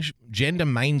change. Gender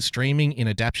mainstreaming in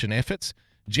adaptation efforts.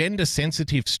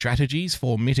 Gender-sensitive strategies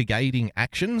for mitigating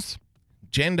actions.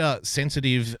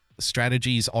 Gender-sensitive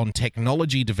strategies on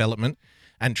technology development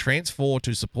and transfer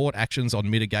to support actions on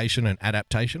mitigation and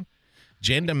adaptation.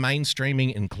 Gender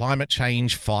mainstreaming in climate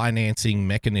change financing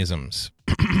mechanisms.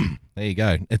 There you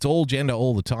go. It's all gender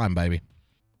all the time, baby.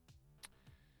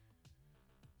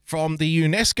 From the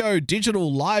UNESCO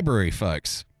Digital Library,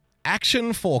 folks.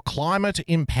 Action for Climate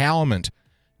Empowerment.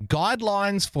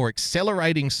 Guidelines for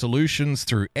accelerating solutions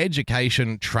through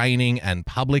education, training, and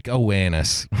public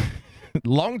awareness.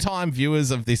 Long-time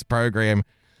viewers of this program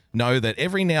know that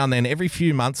every now and then, every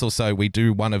few months or so, we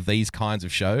do one of these kinds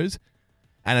of shows.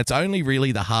 And it's only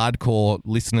really the hardcore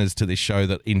listeners to this show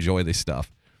that enjoy this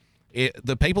stuff.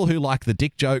 The people who like the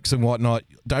dick jokes and whatnot,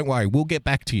 don't worry, we'll get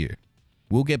back to you.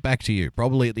 We'll get back to you,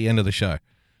 probably at the end of the show.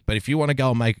 But if you want to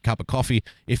go and make a cup of coffee,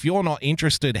 if you're not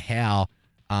interested how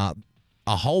a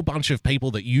whole bunch of people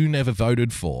that you never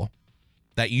voted for,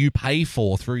 that you pay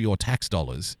for through your tax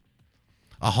dollars,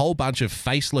 a whole bunch of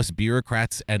faceless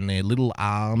bureaucrats and their little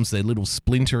arms, their little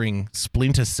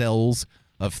splinter cells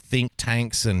of think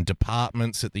tanks and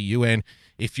departments at the UN,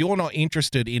 if you're not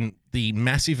interested in the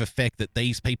massive effect that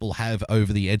these people have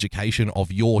over the education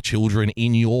of your children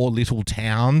in your little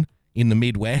town in the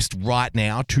Midwest right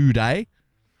now, today,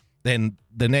 then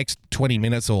the next 20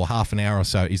 minutes or half an hour or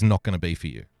so is not going to be for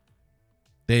you.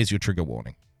 There's your trigger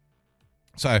warning.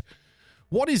 So,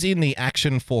 what is in the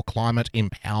Action for Climate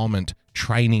Empowerment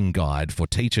training guide for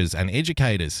teachers and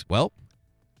educators? Well,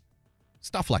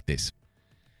 stuff like this.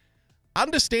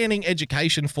 Understanding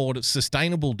education for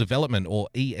sustainable development, or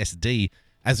ESD,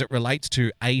 as it relates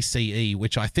to ACE,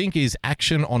 which I think is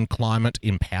Action on Climate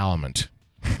Empowerment.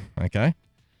 Okay?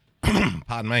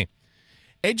 Pardon me.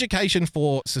 Education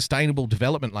for sustainable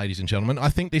development, ladies and gentlemen. I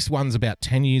think this one's about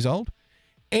 10 years old.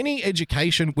 Any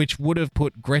education which would have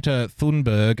put Greta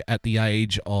Thunberg at the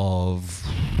age of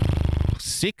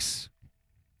 6,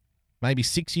 maybe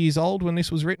 6 years old when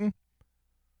this was written.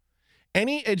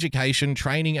 Any education,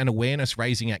 training, and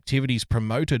awareness-raising activities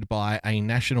promoted by a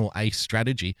national ACE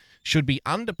strategy should be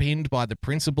underpinned by the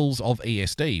principles of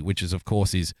ESD, which is, of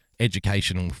course, is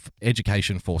education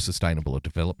for sustainable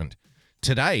development.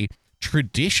 Today,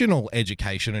 traditional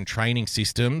education and training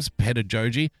systems,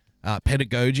 pedagogy,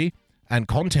 and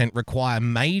content require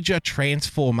major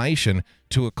transformation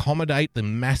to accommodate the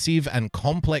massive and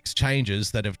complex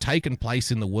changes that have taken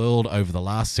place in the world over the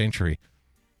last century.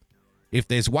 If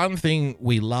there's one thing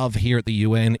we love here at the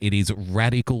UN, it is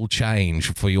radical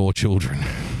change for your children.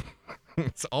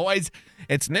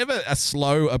 It's never a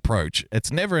slow approach.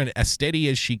 It's never a steady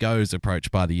as she goes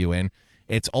approach by the UN.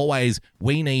 It's always,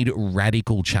 we need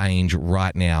radical change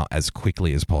right now as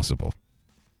quickly as possible.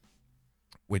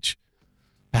 Which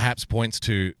perhaps points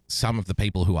to some of the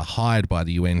people who are hired by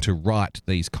the UN to write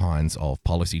these kinds of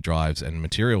policy drives and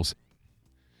materials.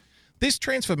 This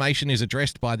transformation is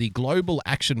addressed by the Global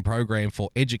Action Program for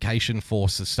Education for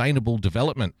Sustainable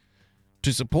Development.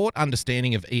 To support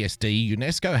understanding of ESD,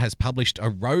 UNESCO has published a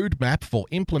roadmap for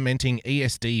implementing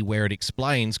ESD where it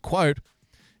explains, quote,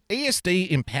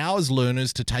 ESD empowers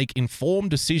learners to take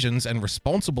informed decisions and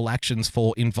responsible actions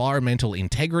for environmental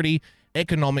integrity,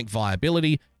 economic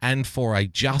viability, and for a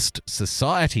just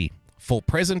society, for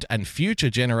present and future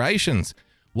generations,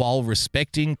 while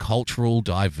respecting cultural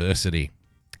diversity.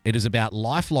 It is about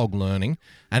lifelong learning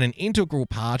and an integral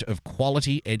part of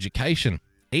quality education.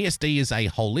 ESD is a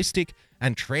holistic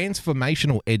and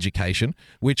transformational education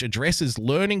which addresses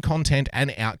learning content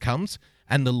and outcomes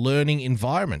and the learning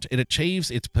environment. It achieves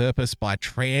its purpose by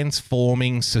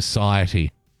transforming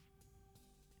society.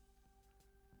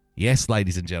 Yes,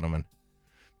 ladies and gentlemen,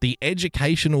 the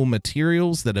educational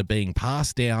materials that are being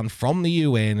passed down from the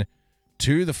UN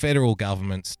to the federal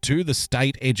governments, to the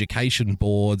state education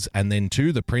boards, and then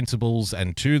to the principals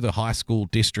and to the high school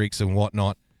districts and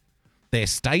whatnot, their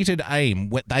stated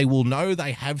aim, they will know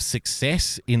they have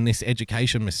success in this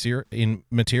education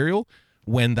material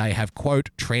when they have, quote,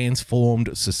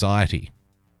 transformed society.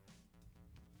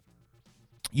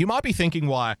 You might be thinking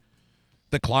why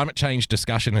the climate change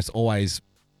discussion is always,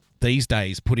 these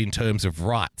days, put in terms of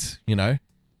rights, you know,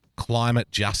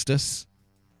 climate justice,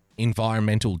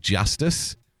 environmental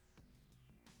justice.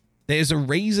 There's a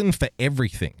reason for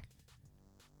everything.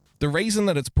 The reason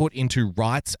that it's put into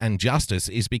rights and justice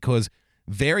is because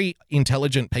very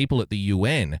intelligent people at the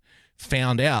UN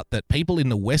found out that people in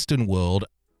the Western world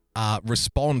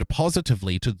respond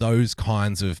positively to those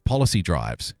kinds of policy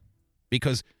drives,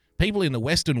 because people in the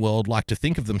Western world like to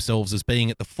think of themselves as being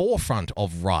at the forefront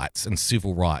of rights and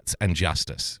civil rights and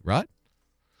justice, right?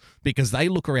 Because they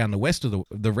look around the rest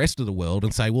of the world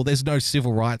and say, well, there's no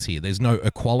civil rights here, there's no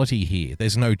equality here,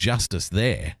 there's no justice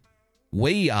there.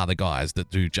 We are the guys that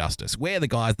do justice. We're the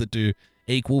guys that do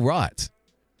equal rights.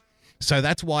 So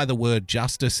that's why the word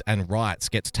justice and rights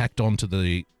gets tacked onto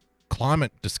the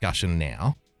climate discussion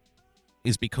now,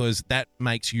 is because that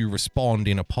makes you respond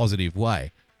in a positive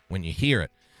way when you hear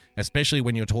it, especially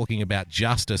when you're talking about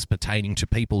justice pertaining to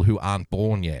people who aren't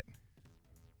born yet.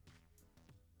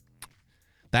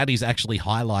 That is actually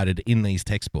highlighted in these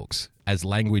textbooks as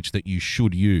language that you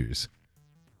should use.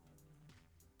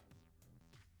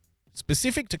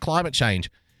 Specific to climate change,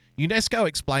 UNESCO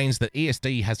explains that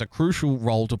ESD has a crucial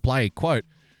role to play, quote,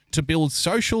 to build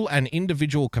social and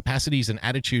individual capacities and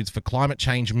attitudes for climate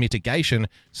change mitigation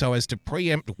so as to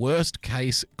preempt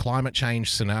worst-case climate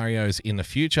change scenarios in the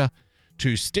future,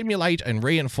 to stimulate and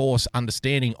reinforce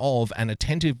understanding of and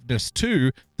attentiveness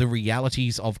to the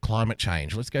realities of climate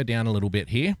change. Let's go down a little bit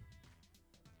here.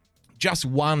 Just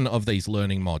one of these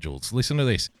learning modules. Listen to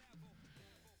this.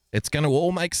 It's going to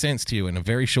all make sense to you in a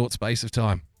very short space of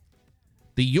time.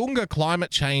 The Younger Climate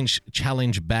Change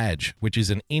Challenge Badge, which is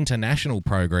an international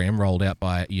program rolled out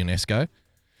by UNESCO.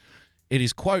 It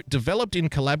is, quote, developed in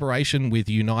collaboration with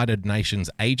United Nations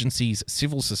agencies,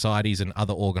 civil societies, and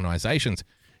other organizations.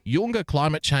 Younger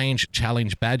Climate Change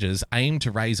Challenge Badges aim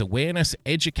to raise awareness,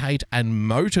 educate, and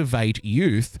motivate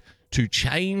youth to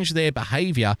change their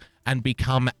behavior and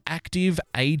become active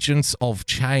agents of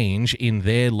change in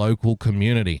their local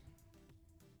community.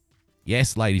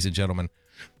 Yes, ladies and gentlemen,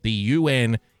 the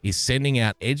UN is sending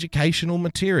out educational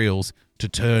materials to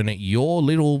turn your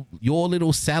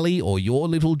little Sally or your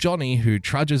little Johnny who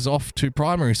trudges off to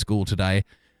primary school today.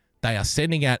 They are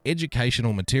sending out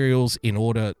educational materials in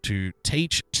order to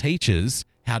teach teachers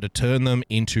how to turn them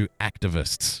into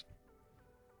activists.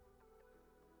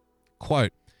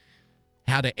 Quote,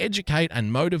 how to educate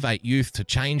and motivate youth to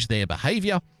change their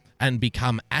behavior and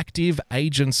become active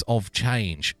agents of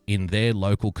change in their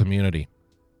local community.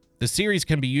 The series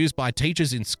can be used by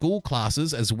teachers in school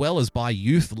classes as well as by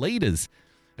youth leaders,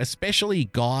 especially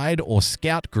guide or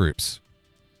scout groups.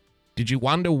 Did you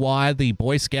wonder why the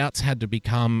Boy Scouts had to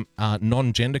become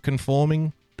non-gender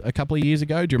conforming a couple of years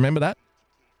ago? Do you remember that?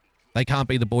 They can't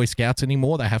be the Boy Scouts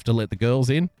anymore. They have to let the girls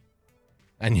in.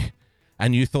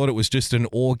 And you thought it was just an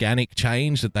organic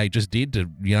change that they just did to,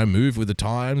 you know, move with the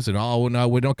times and, oh, no,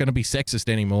 we're not going to be sexist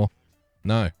anymore.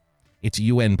 No, it's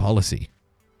UN policy.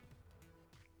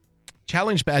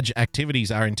 Challenge badge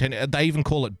activities are intended, they even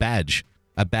call it badge,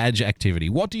 a badge activity.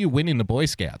 What do you win in the Boy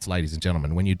Scouts, ladies and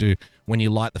gentlemen, when you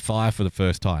light the fire for the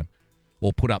first time,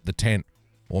 or put up the tent,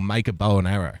 or make a bow and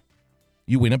arrow?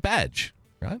 You win a badge,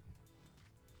 right?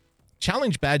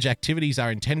 Challenge badge activities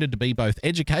are intended to be both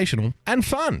educational and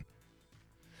fun.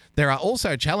 There are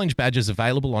also challenge badges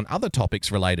available on other topics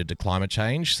related to climate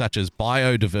change, such as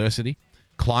biodiversity,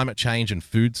 climate change and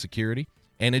food security,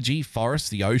 energy, forests,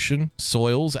 the ocean,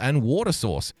 soils, and water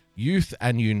source, youth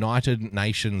and United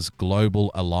Nations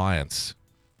Global Alliance.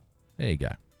 There you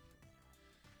go.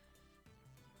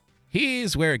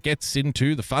 Here's where it gets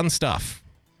into the fun stuff.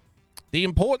 The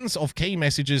importance of key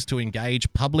messages to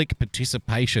engage public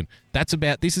participation.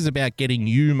 This is about getting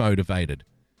you motivated.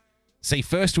 See,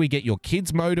 first we get your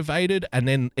kids motivated, and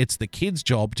then it's the kids'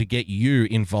 job to get you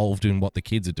involved in what the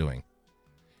kids are doing.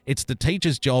 It's the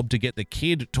teacher's job to get the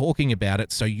kid talking about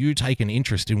it so you take an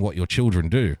interest in what your children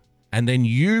do. And then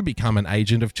you become an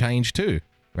agent of change too,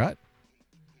 right?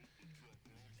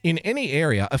 In any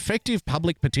area, effective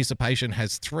public participation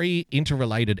has three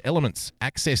interrelated elements: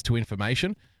 access to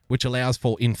information, which allows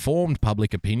for informed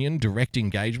public opinion; direct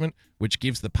engagement, which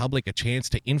gives the public a chance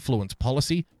to influence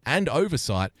policy; and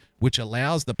oversight, which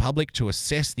allows the public to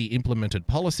assess the implemented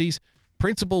policies.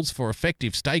 Principles for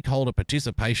effective stakeholder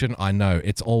participation. I know,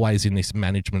 it's always in this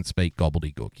management speak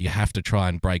gobbledygook. You have to try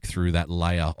and break through that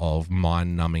layer of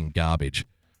mind-numbing garbage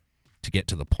to get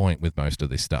to the point with most of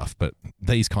this stuff. But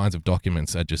these kinds of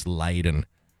documents are just laden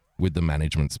with the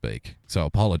management speak. So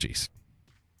apologies.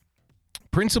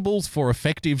 Principles for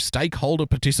effective stakeholder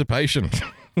participation.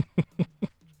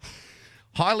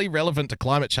 Highly relevant to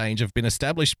climate change have been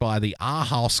established by the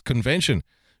Aarhus Convention,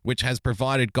 which has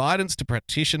provided guidance to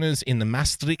practitioners in the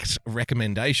Maastricht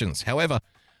recommendations. However,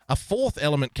 a fourth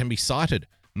element can be cited: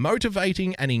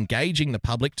 motivating and engaging the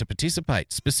public to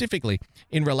participate. Specifically,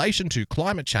 in relation to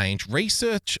climate change,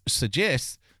 research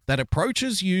suggests that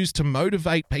approaches used to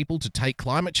motivate people to take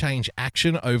climate change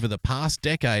action over the past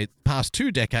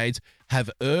 2 decades have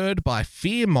erred by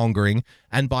fear-mongering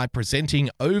and by presenting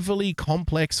overly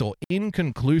complex or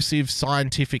inconclusive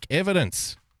scientific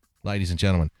evidence. Ladies and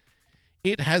gentlemen,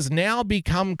 it has now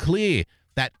become clear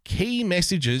that key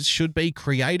messages should be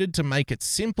created to make it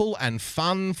simple and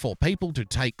fun for people to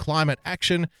take climate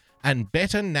action, and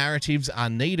better narratives are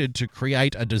needed to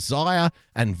create a desire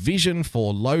and vision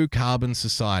for low-carbon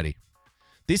society.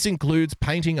 This includes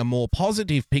painting a more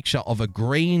positive picture of a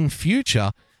green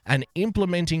future and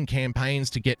implementing campaigns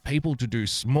to get people to do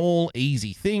small,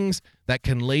 easy things that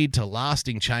can lead to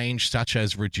lasting change, such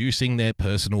as reducing their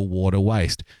personal water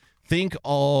waste. Think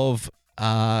of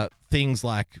things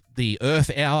like the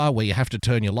Earth Hour, where you have to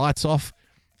turn your lights off.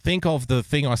 Think of the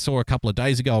thing I saw a couple of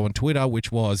days ago on Twitter,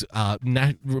 which was,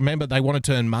 remember, they want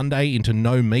to turn Monday into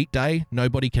no meat day.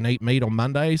 Nobody can eat meat on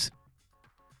Mondays.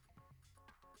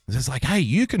 It's like, hey,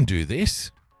 you can do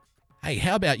this. Hey,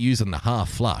 how about using the half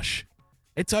flush?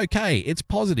 It's okay. It's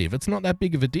positive. It's not that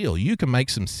big of a deal. You can make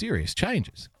some serious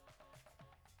changes.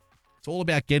 It's all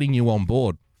about getting you on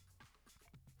board.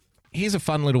 Here's a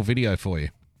fun little video for you.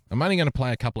 I'm only going to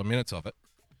play a couple of minutes of it,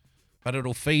 but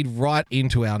it'll feed right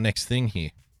into our next thing here.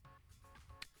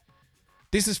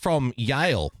 This is from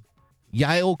Yale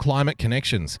Climate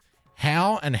Connections.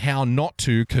 How and how not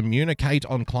to communicate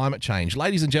on climate change.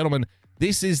 Ladies and gentlemen,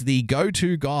 this is the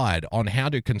go-to guide on how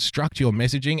to construct your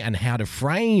messaging and how to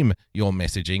frame your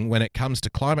messaging when it comes to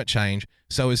climate change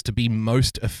so as to be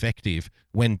most effective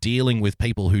when dealing with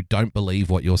people who don't believe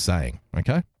what you're saying.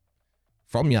 Okay?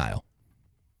 From Yale.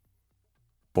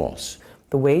 False.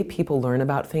 The way people learn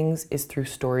about things is through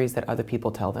stories that other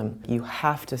people tell them. You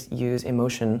have to use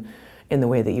emotion in the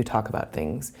way that you talk about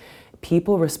things.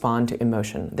 People respond to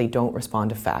emotion. They don't respond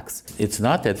to facts. It's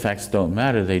not that facts don't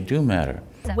matter, they do matter.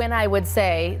 When I would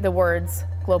say the words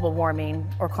global warming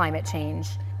or climate change,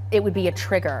 it would be a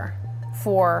trigger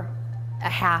for a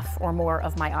half or more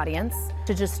of my audience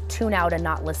to just tune out and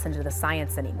not listen to the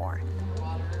science anymore.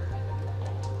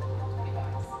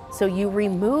 So you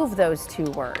remove those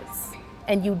two words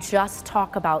and you just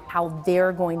talk about how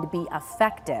they're going to be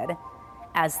affected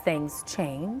as things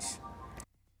change.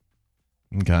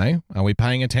 Okay, are we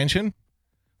paying attention?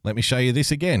 Let me show you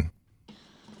this again.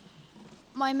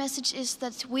 My message is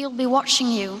that we'll be watching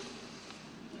you.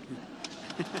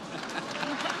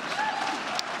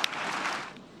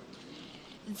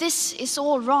 This is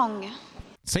all wrong.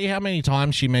 See how many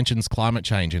times she mentions climate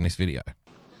change in this video?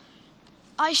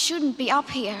 I shouldn't be up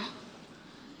here.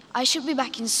 I should be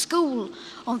back in school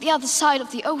on the other side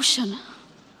of the ocean.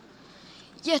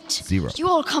 Yet, Zero. You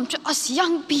all come to us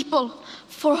young people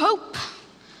for hope.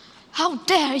 How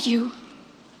dare you?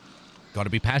 Got to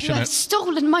be You have passionate.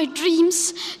 stolen my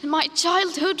dreams and my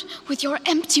childhood with your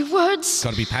empty words.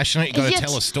 Got to be passionate. You got to Yet,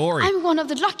 tell a story. I'm one of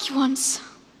the lucky ones.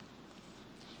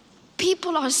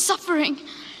 People are suffering.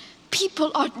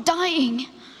 People are dying.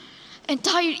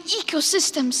 Entire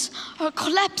ecosystems are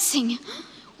collapsing.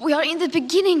 We are in the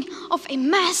beginning of a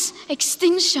mass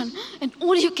extinction, and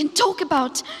all you can talk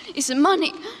about is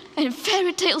money and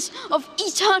fairy tales of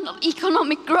eternal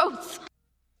economic growth.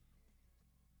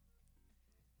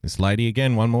 This lady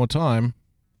again, one more time.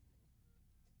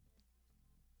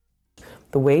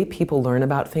 The way people learn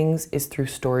about things is through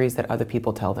stories that other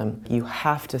people tell them. You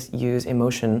have to use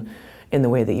emotion in the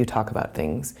way that you talk about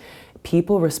things.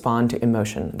 People respond to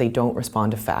emotion. They don't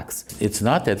respond to facts. It's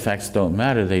not that facts don't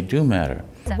matter, they do matter.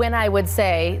 When I would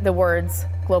say the words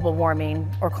global warming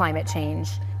or climate change,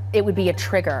 it would be a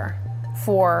trigger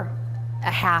for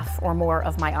a half or more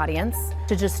of my audience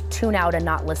to just tune out and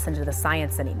not listen to the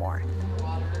science anymore.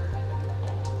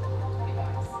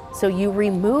 So you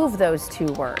remove those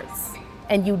two words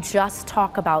and you just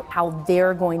talk about how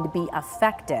they're going to be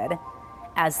affected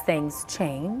as things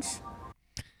change.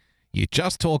 You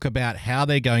just talk about how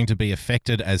they're going to be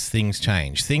affected as things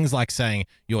change. Things like saying,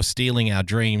 you're stealing our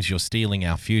dreams, you're stealing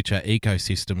our future,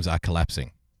 ecosystems are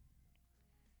collapsing.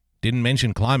 Didn't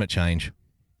mention climate change.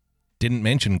 Didn't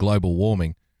mention global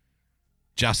warming.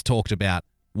 Just talked about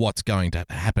what's going to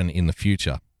happen in the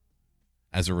future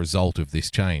as a result of this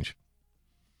change.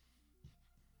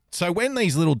 So when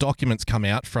these little documents come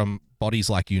out from bodies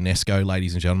like UNESCO,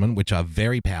 ladies and gentlemen, which are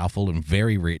very powerful and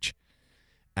very rich,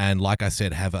 and like I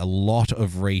said, have a lot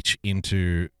of reach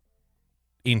into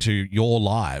your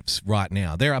lives right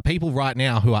now. There are people right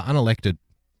now who are unelected.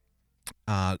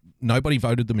 Nobody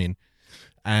voted them in,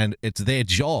 and it's their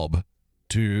job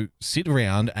to sit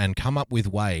around and come up with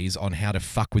ways on how to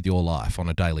fuck with your life on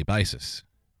a daily basis.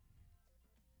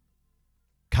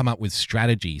 Come up with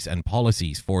strategies and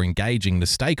policies for engaging the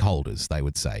stakeholders, they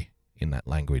would say in that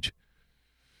language.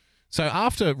 So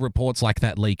after reports like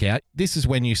that leak out, this is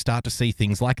when you start to see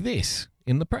things like this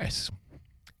in the press.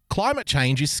 Climate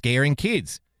change is scaring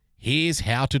kids. Here's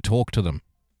how to talk to them.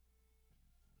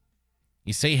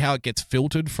 You see how it gets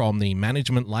filtered from the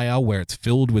management layer where it's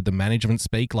filled with the management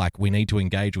speak, like we need to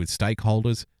engage with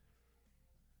stakeholders,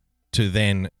 to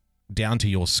then down to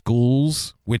your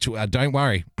schools, which, don't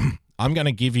worry, I'm going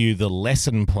to give you the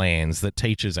lesson plans that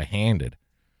teachers are handed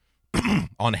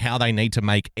on how they need to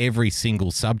make every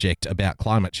single subject about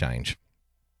climate change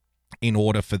in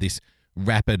order for this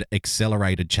rapid,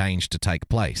 accelerated change to take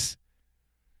place,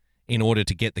 in order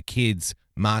to get the kids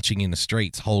marching in the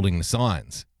streets holding the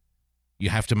signs. You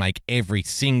have to make every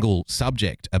single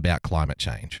subject about climate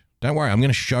change. Don't worry, I'm going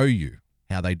to show you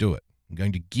how they do it. I'm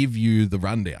going to give you the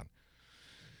rundown.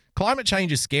 Climate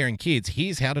change is scaring kids.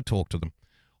 Here's how to talk to them.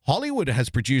 Hollywood has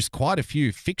produced quite a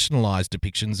few fictionalized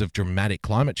depictions of dramatic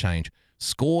climate change.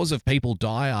 Scores of people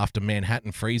die after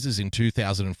Manhattan freezes in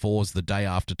 2004's The Day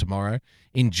After Tomorrow.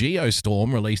 In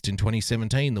Geostorm, released in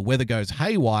 2017, the weather goes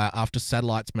haywire after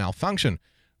satellites malfunction.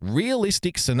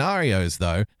 Realistic scenarios,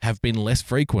 though, have been less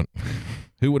frequent.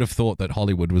 Who would have thought that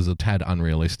Hollywood was a tad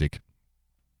unrealistic?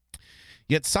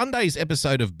 Yet Sunday's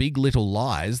episode of Big Little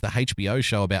Lies, the HBO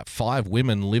show about 5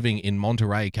 women living in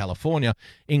Monterey, California,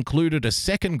 included a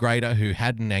second grader who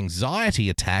had an anxiety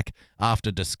attack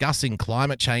after discussing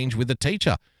climate change with a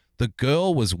teacher. The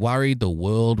girl was worried the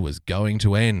world was going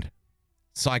to end.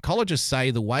 Psychologists say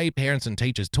the way parents and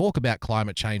teachers talk about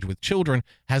climate change with children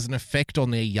has an effect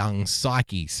on their young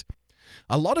psyches.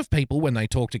 A lot of people, when they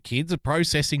talk to kids, are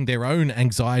processing their own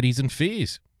anxieties and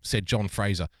fears, said John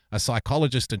Fraser, a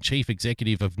psychologist and chief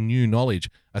executive of New Knowledge,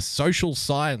 a social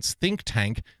science think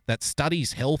tank that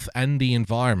studies health and the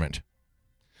environment.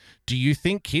 Do you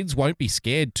think kids won't be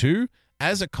scared too?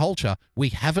 As a culture, we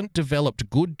haven't developed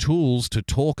good tools to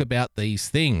talk about these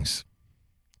things.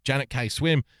 Janet K.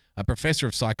 Swim, a professor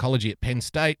of psychology at Penn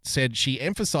State, said she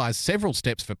emphasized several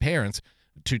steps for parents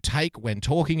to take when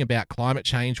talking about climate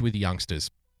change with youngsters.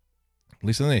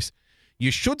 Listen to this. You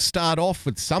should start off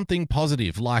with something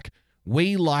positive, like,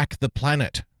 we like the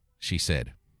planet, she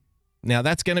said. Now,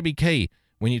 that's going to be key.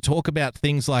 When you talk about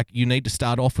things like you need to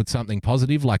start off with something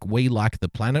positive, like we like the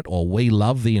planet or we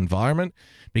love the environment,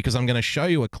 because I'm going to show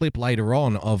you a clip later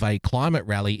on of a climate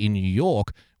rally in New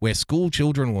York where school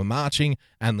children were marching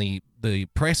and the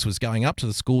press was going up to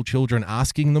the school children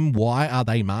asking them, why are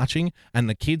they marching? And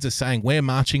the kids are saying, we're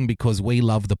marching because we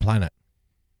love the planet.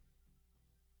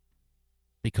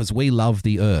 Because we love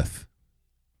the earth.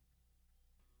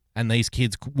 And these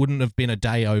kids wouldn't have been a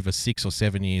day over 6 or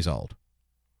 7 years old.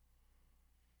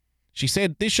 She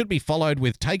said this should be followed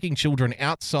with taking children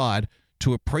outside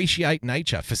to appreciate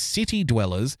nature. For city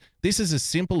dwellers, this is as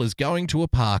simple as going to a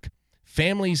park.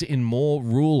 Families in more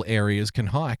rural areas can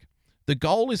hike. The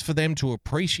goal is for them to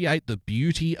appreciate the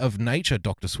beauty of nature,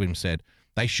 Dr. Swim said.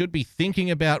 They should be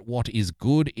thinking about what is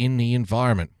good in the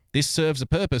environment. This serves a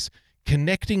purpose,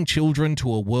 connecting children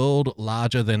to a world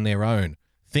larger than their own.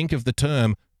 Think of the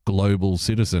term global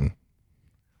citizen,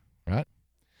 right?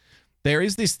 There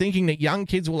is this thinking that young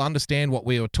kids will understand what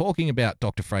we are talking about,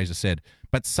 Dr. Fraser said.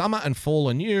 But summer and fall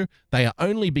are new. They are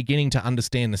only beginning to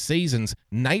understand the seasons.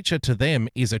 Nature to them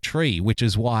is a tree, which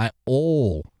is why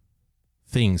all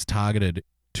things targeted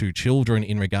to children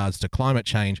in regards to climate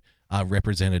change are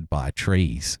represented by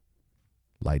trees,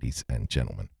 ladies and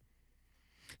gentlemen.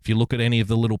 If you look at any of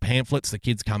the little pamphlets the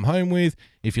kids come home with,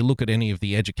 if you look at any of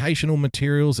the educational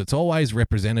materials, it's always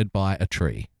represented by a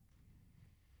tree.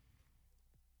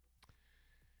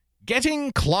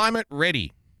 Getting Climate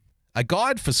Ready, a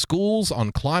guide for schools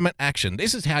on climate action.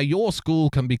 This is how your school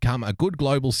can become a good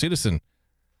global citizen.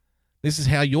 This is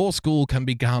how your school can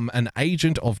become an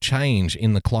agent of change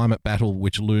in the climate battle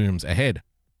which looms ahead.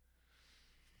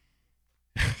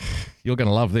 You're going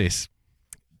to love this.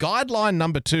 Guideline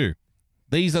number 2.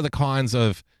 These are the kinds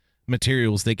of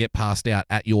materials that get passed out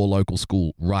at your local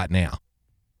school right now.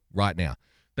 Right now.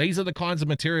 These are the kinds of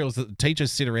materials that the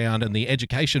teachers sit around and the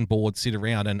education board sit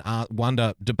around and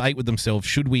debate with themselves,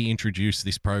 should we introduce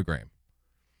this program?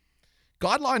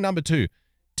 Guideline number 2,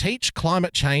 teach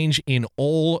climate change in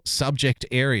all subject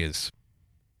areas.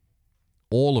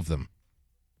 All of them.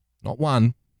 Not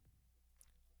one,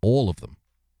 all of them.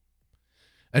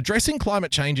 Addressing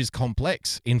climate change is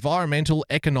complex. Environmental,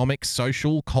 economic,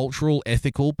 social, cultural,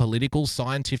 ethical, political,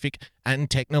 scientific, and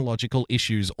technological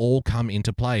issues all come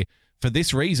into play. For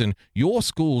this reason, your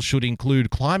school should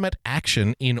include climate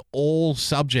action in all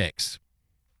subjects.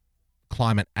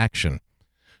 Climate action.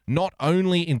 Not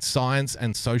only in science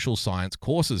and social science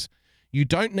courses. You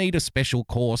don't need a special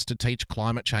course to teach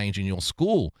climate change in your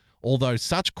school. Although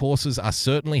such courses are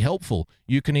certainly helpful,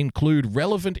 you can include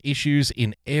relevant issues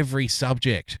in every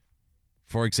subject.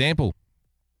 For example,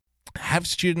 have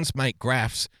students make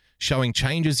graphs showing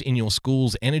changes in your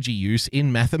school's energy use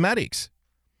in mathematics.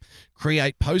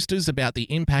 Create posters about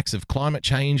the impacts of climate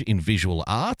change in visual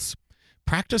arts.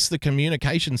 Practice the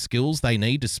communication skills they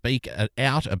need to speak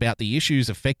out about the issues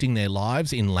affecting their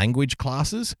lives in language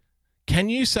classes. Can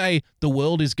you say the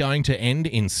world is going to end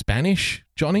in Spanish,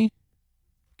 Johnny?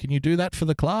 Can you do that for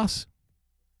the class?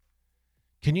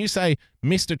 Can you say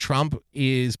Mr. Trump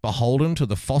is beholden to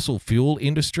the fossil fuel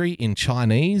industry in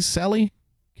Chinese, Sally?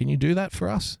 Can you do that for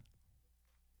us?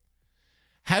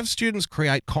 Have students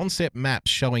create concept maps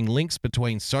showing links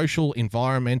between social,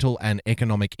 environmental, and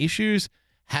economic issues.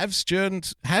 Have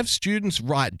students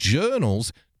write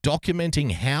journals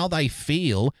documenting how they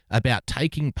feel about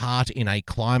taking part in a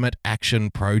climate action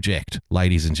project,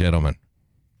 ladies and gentlemen.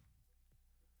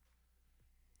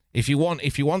 If you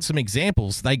want some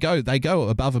examples, they go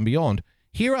above and beyond.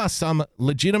 Here are some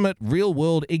legitimate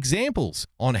real-world examples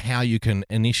on how you can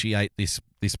initiate this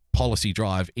policy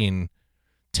drive in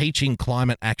teaching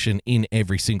climate action in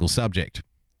every single subject.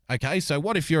 Okay, so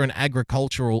what if you're an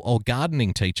agricultural or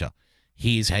gardening teacher?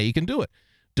 Here's how you can do it.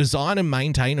 Design and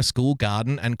maintain a school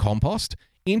garden and compost.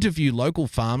 Interview local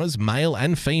farmers, male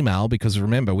and female, because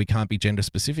remember, we can't be gender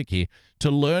specific here, to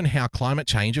learn how climate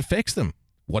change affects them.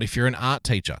 What if you're an art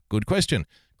teacher? Good question.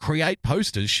 Create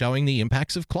posters showing the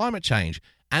impacts of climate change.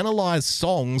 Analyze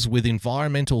songs with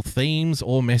environmental themes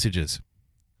or messages.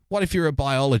 What if you're a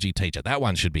biology teacher? That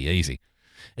one should be easy.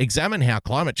 Examine how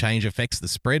climate change affects the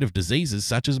spread of diseases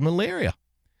such as malaria.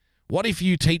 What if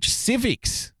you teach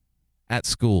civics at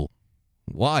school?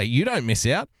 Why? You don't miss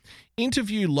out.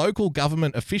 Interview local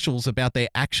government officials about their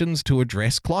actions to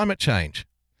address climate change.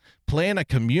 Plan a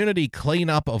community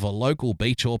cleanup of a local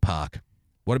beach or park.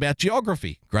 What about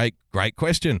geography? Great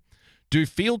question. Do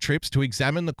field trips to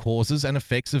examine the causes and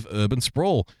effects of urban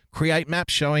sprawl. Create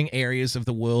maps showing areas of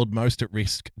the world most at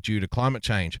risk due to climate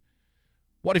change.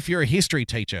 What if you're a history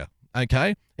teacher?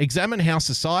 Okay. Examine how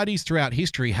societies throughout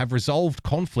history have resolved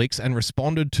conflicts and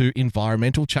responded to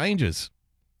environmental changes.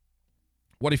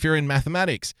 What if you're in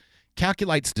mathematics?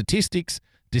 Calculate statistics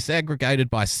disaggregated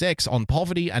by sex on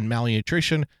poverty and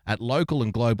malnutrition at local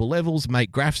and global levels.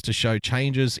 Make graphs to show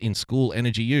changes in school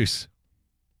energy use.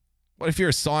 What if you're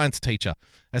a science teacher?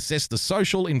 Assess the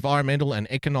social, environmental, and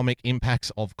economic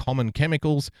impacts of common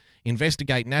chemicals.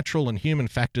 Investigate natural and human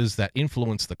factors that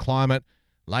influence the climate.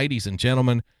 Ladies and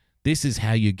gentlemen, this is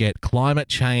how you get climate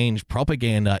change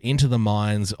propaganda into the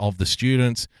minds of the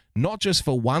students, not just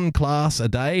for one class a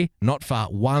day, not for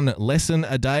one lesson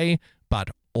a day, but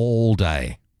all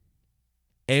day.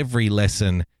 Every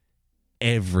lesson,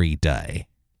 every day.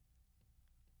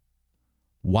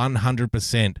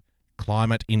 100%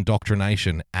 climate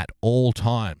indoctrination at all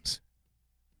times.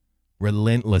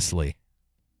 Relentlessly.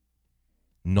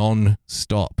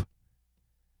 Non-stop.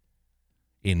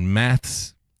 In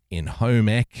maths, in home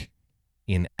ec,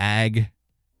 in ag,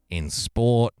 in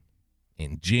sport,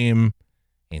 in gym,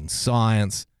 in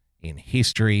science, in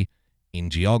history, in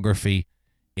geography.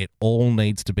 It all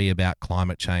needs to be about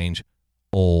climate change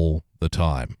all the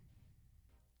time.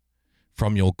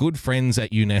 From your good friends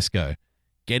at UNESCO,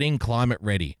 Getting Climate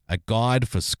Ready, a guide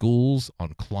for schools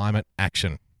on climate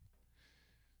action.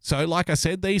 So, like I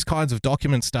said, these kinds of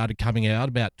documents started coming out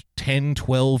about 10,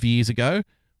 12 years ago.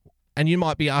 And you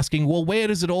might be asking, well, where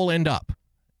does it all end up?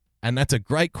 And that's a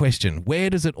great question. Where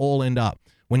does it all end up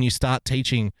when you start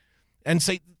teaching? And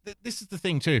see, this is the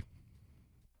thing too.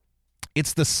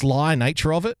 It's the sly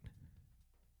nature of it.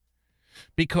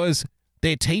 Because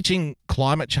they're teaching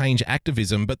climate change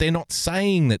activism, but they're not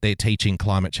saying that they're teaching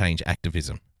climate change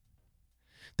activism.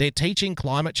 They're teaching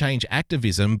climate change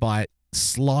activism by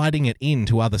sliding it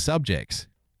into other subjects.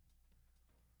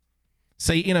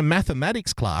 See, in a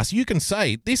mathematics class, you can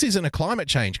say, this isn't a climate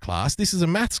change class, this is a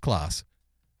maths class.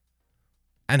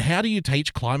 And how do you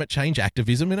teach climate change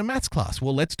activism in a maths class?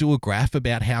 Well, let's do a graph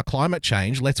about how climate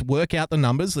change, let's work out the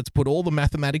numbers, let's put all the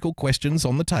mathematical questions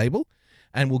on the table,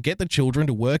 and we'll get the children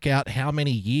to work out how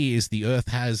many years the Earth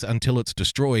has until it's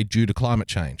destroyed due to climate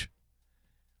change.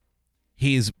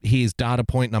 Here's data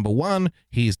point number 1,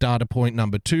 here's data point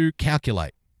number 2,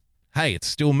 calculate. Hey, it's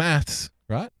still maths,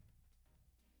 right?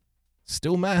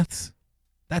 Still maths.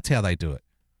 That's how they do it.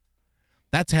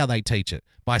 That's how they teach it,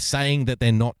 by saying that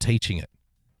they're not teaching it.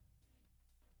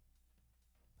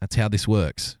 That's how this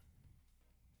works.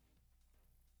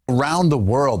 Around the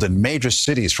world in major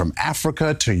cities from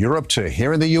Africa to Europe to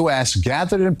here in the U.S.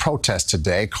 gathered in protest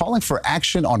today, calling for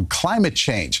action on climate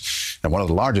change. And one of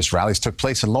the largest rallies took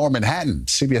place in Lower Manhattan.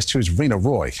 CBS 2's Rena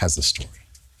Roy has the story.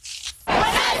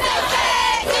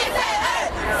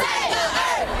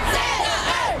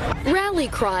 Rally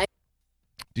cry.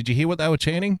 Did you hear what they were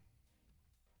chanting?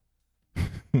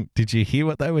 Did you hear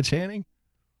what they were chanting?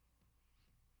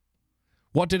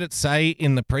 What did it say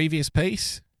in the previous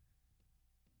piece?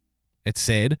 It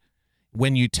said,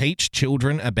 when you teach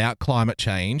children about climate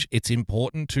change, it's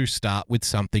important to start with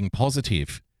something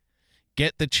positive.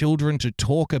 Get the children to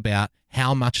talk about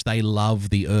how much they love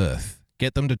the earth.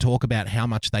 Get them to talk about how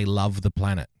much they love the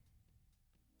planet.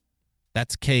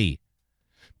 That's key.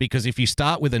 Because if you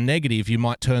start with a negative, you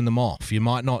might turn them off. You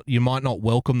might not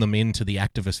welcome them into the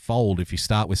activist fold if you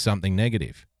start with something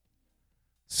negative.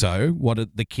 So,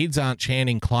 the kids aren't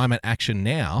chanting climate action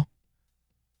now.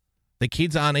 The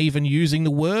kids aren't even using the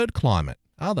word climate,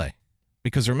 are they?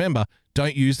 Because remember,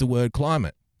 don't use the word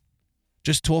climate.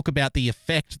 Just talk about the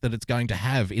effect that it's going to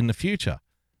have in the future.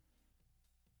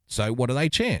 So what do they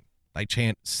chant? They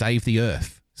chant, save the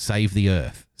earth, save the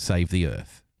earth, save the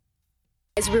earth.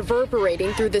 Is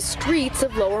reverberating through the streets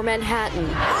of Lower Manhattan.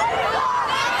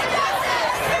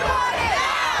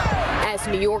 As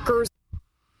New Yorkers.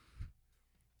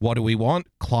 What do we want?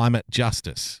 Climate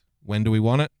justice. When do we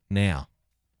want it? Now.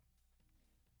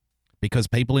 Because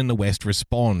people in the West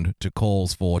respond to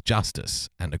calls for justice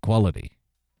and equality.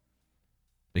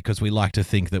 Because we like to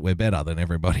think that we're better than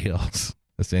everybody else,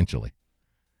 essentially.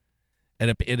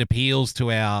 It appeals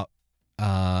to our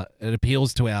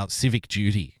civic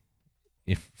duty,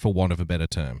 if for want of a better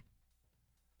term.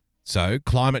 So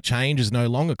climate change is no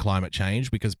longer climate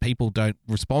change because people don't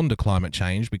respond to climate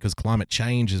change because climate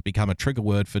change has become a trigger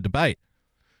word for debate.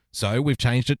 So we've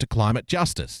changed it to climate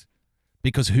justice.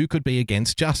 Because who could be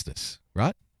against justice,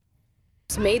 right?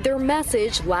 Made their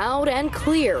message loud and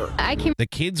clear. The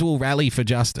kids will rally for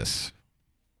justice.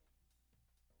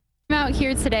 I'm out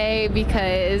here today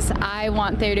because I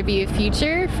want there to be a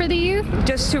future for the youth.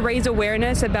 Just to raise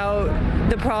awareness about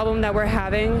the problem that we're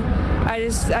having.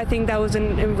 I think that was a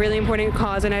really important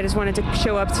cause, and I just wanted to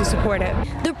show up to support it.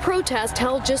 The protest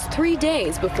held just 3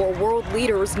 days before world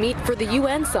leaders meet for the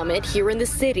UN summit here in the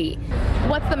city.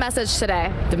 What's the message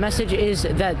today? The message is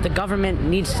that the government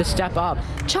needs to step up.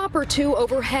 Chopper 2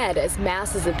 overhead as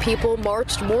masses of people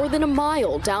marched more than a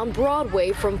mile down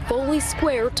Broadway from Foley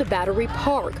Square to Battery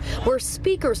Park, where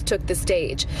speakers took the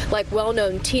stage, like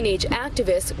well-known teenage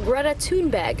activist Greta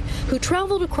Thunberg, who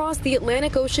traveled across the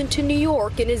Atlantic Ocean to New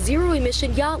York in a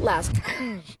zero-emission yacht last.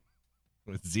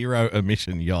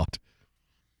 Zero-emission yacht.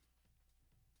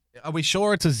 Are we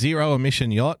sure it's a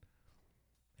zero-emission yacht?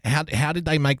 How did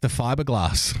they make the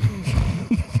fiberglass?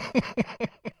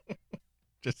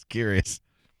 Just curious.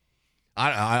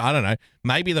 I don't know.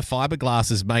 Maybe the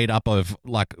fiberglass is made up of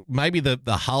maybe the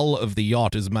hull of the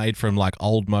yacht is made from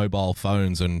old mobile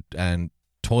phones and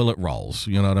toilet rolls.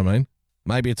 You know what I mean?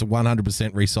 Maybe it's a 100%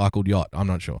 recycled yacht. I'm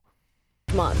not sure.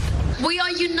 We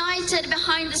are united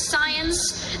behind the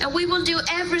science, and we will do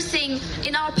everything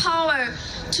in our power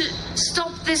to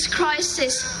stop this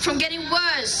crisis from getting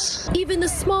worse. Even the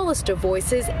smallest of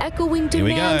voices echoing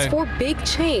demands for big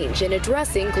change in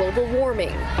addressing global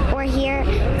warming. We're here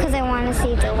because I want to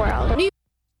save the world.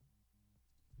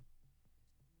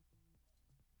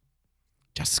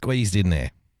 Just squeezed in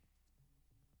there.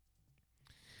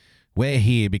 We're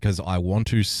here because I want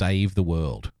to save the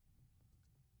world.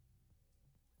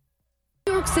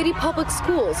 New York City Public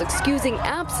Schools excusing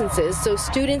absences so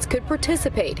students could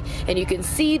participate. And you can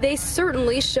see they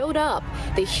certainly showed up.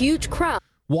 The huge crowd.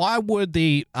 Why would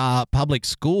the public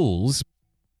schools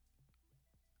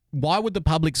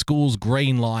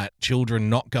green light children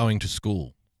not going to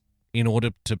school in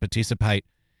order to participate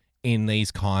in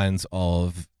these kinds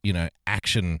of,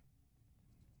 action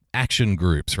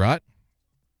groups, right?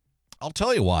 I'll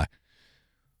tell you why.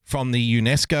 From the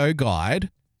UNESCO guide,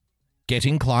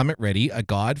 Getting Climate Ready, a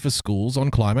guide for schools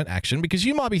on climate action, because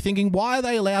you might be thinking, why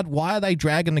are they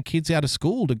dragging the kids out of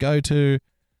school to go to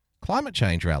climate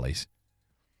change rallies?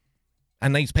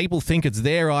 And these people think it's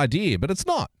their idea, but it's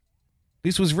not.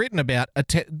 This was written about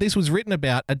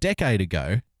a decade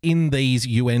ago in these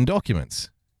UN documents.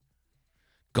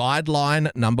 Guideline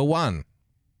number one,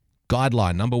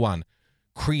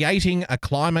 creating a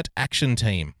climate action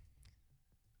team.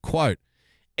 Quote,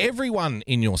 everyone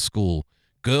in your school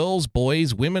Girls,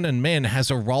 boys, women, and men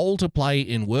has a role to play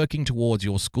in working towards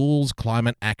your school's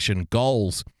climate action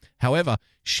goals. However,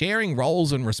 sharing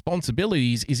roles and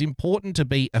responsibilities is important to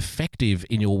be effective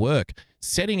in your work.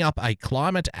 Setting up a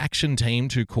climate action team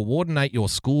to coordinate your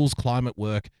school's climate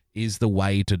work is the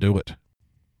way to do it.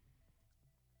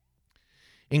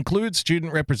 Include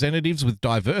student representatives with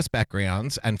diverse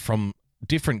backgrounds and from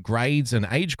different grades and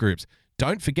age groups.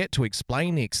 Don't forget to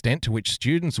explain the extent to which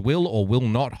students will or will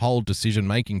not hold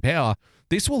decision-making power.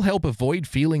 This will help avoid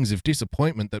feelings of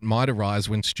disappointment that might arise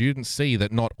when students see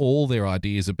that not all their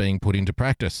ideas are being put into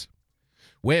practice.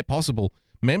 Where possible,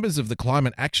 members of the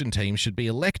climate action team should be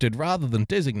elected rather than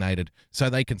designated so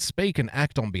they can speak and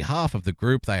act on behalf of the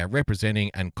group they are representing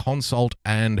and consult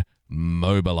and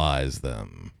mobilize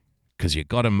them. Because you've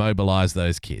got to mobilize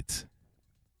those kids.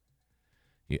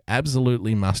 You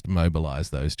absolutely must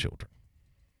mobilize those children.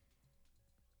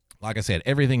 Like I said,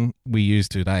 everything we use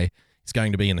today is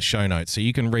going to be in the show notes, so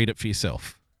you can read it for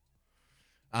yourself.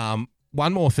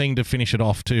 One more thing to finish it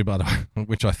off too, by the way,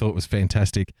 which I thought was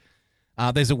fantastic.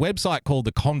 There's a website called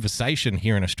The Conversation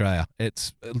here in Australia.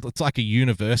 It's like a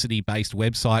university-based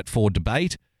website for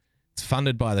debate. It's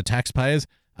funded by the taxpayers.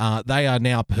 They are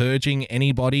now purging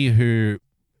anybody who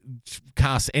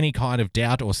casts any kind of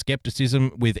doubt or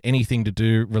skepticism with anything to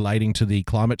do relating to the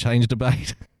climate change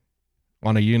debate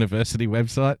on a university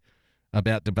website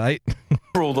about debate.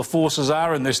 All the forces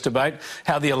are in this debate,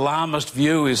 how the alarmist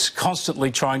view is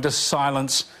constantly trying to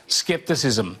silence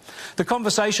scepticism. The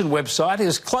Conversation website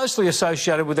is closely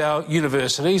associated with our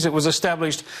universities. It was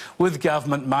established with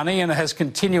government money and has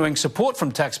continuing support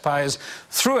from taxpayers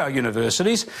through our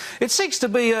universities. It seeks to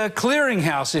be a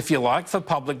clearinghouse, if you like, for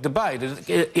public debate.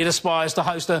 It aspires to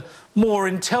host a more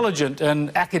intelligent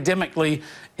and academically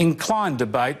inclined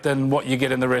debate than what you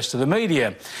get in the rest of the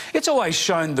media. It's always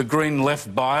shown the green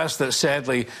left bias that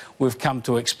sadly we've come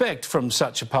to expect from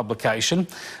such a publication.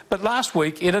 But last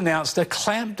week it announced a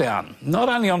clampdown, not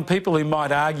only on people who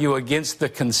might argue against the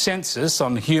consensus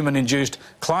on human-induced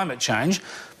climate change,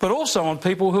 but also on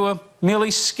people who are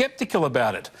merely sceptical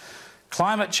about it.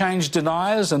 Climate change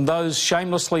deniers and those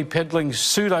shamelessly peddling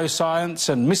pseudoscience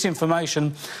and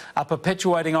misinformation are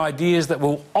perpetuating ideas that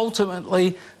will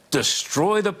ultimately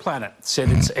destroy the planet, said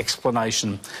its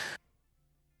explanation.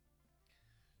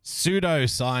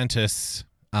 Pseudoscientists,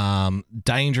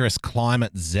 dangerous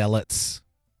climate zealots,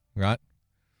 right?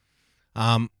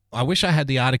 I wish I had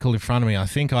the article in front of me. I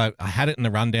think I had it in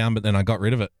the rundown, but then I got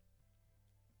rid of it.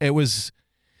 It was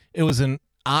an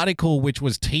article which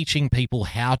was teaching people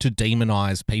how to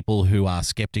demonize people who are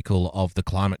skeptical of the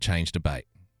climate change debate,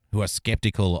 who are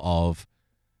skeptical of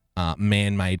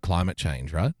man-made climate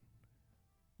change, right?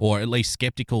 Or at least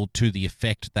skeptical to the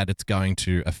effect that it's going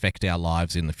to affect our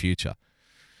lives in the future.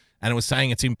 And it was saying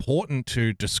it's important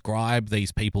to describe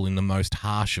these people in the most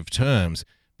harsh of terms,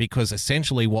 because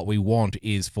essentially what we want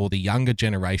is for the younger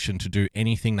generation to do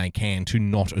anything they can to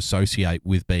not associate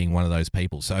with being one of those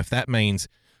people. So if that means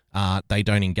they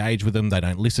don't engage with them, they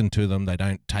don't listen to them, they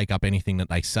don't take up anything that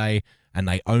they say, and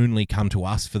they only come to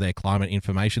us for their climate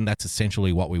information, that's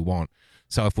essentially what we want.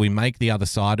 So if we make the other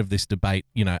side of this debate,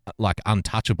 like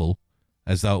untouchable,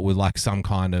 as though it were like some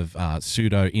kind of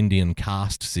pseudo-Indian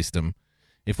caste system,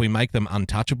 if we make them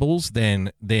untouchables,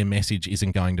 then their message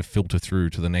isn't going to filter through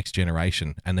to the next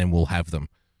generation, and then we'll have them.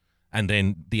 And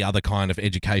then the other kind of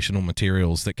educational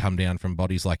materials that come down from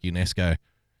bodies like UNESCO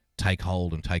take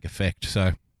hold and take effect.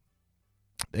 So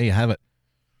there you have it.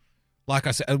 Like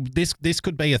I said, this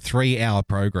could be a 3-hour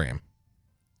program,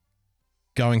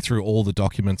 going through all the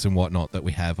documents and whatnot that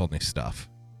we have on this stuff.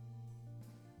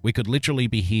 We could literally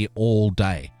be here all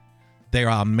day. There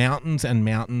are mountains and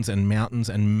mountains and mountains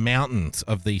and mountains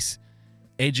of these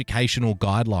educational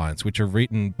guidelines which are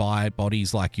written by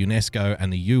bodies like UNESCO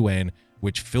and the UN,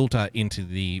 which filter into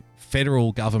the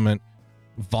federal government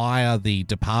via the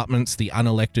departments, the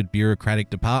unelected bureaucratic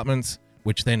departments,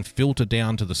 which then filter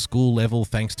down to the school level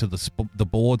thanks to the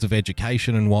boards of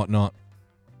education and whatnot.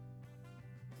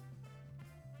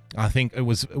 I think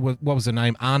what was her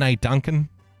name? Arne Duncan?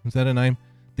 Was that her name?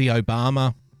 The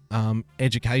Obama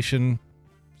education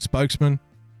spokesman,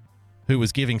 who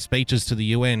was giving speeches to the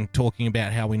UN talking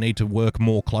about how we need to work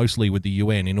more closely with the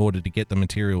UN in order to get the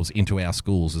materials into our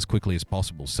schools as quickly as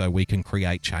possible so we can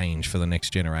create change for the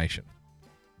next generation.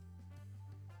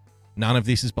 None of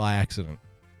this is by accident.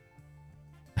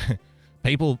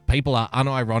 People are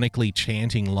unironically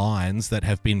chanting lines that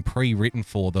have been pre-written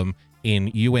for them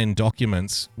in UN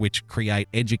documents which create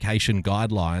education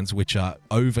guidelines which are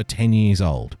over 10 years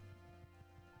old.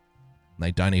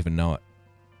 They don't even know it.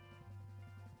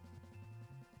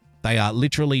 They are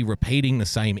literally repeating the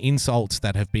same insults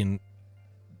that have been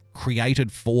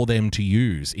created for them to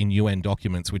use in UN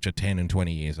documents which are 10 and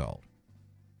 20 years old.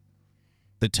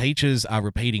 The teachers are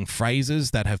repeating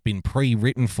phrases that have been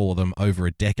pre-written for them over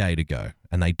a decade ago,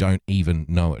 and they don't even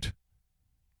know it.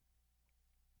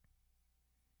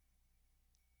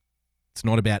 It's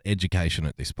not about education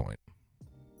at this point.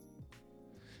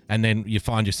 And then you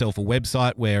find yourself a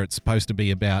website where it's supposed to be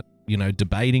about,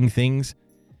 debating things,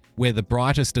 where the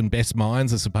brightest and best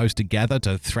minds are supposed to gather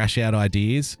to thrash out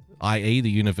ideas, i.e. the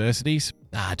universities.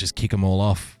 Just kick them all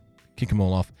off. Kick them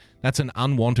all off. That's an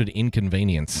unwanted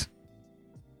inconvenience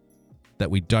that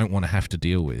we don't want to have to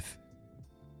deal with.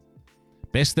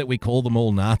 Best that we call them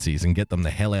all Nazis and get them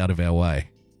the hell out of our way.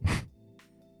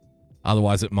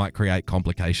 Otherwise, it might create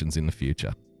complications in the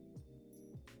future.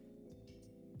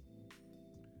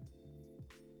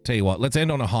 Tell you what, let's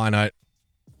end on a high note.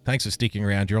 Thanks for sticking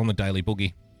around. You're on the Daily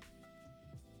Boogie.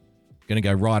 Going to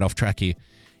go right off track here.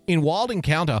 In wild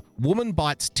encounter, woman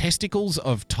bites testicles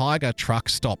of tiger truck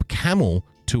stop camel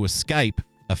to escape,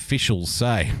 officials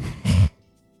say.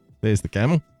 There's the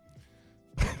camel.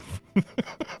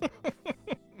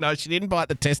 No, she didn't bite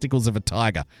the testicles of a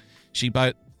tiger. She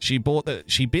bit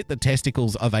the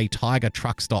testicles of a tiger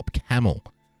truck stop camel.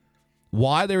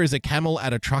 Why there is a camel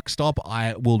at a truck stop,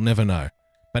 I will never know.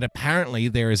 But apparently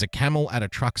there is a camel at a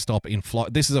truck stop in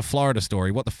Florida. This is a Florida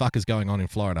story. What the fuck is going on in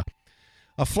Florida?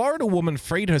 A Florida woman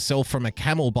freed herself from a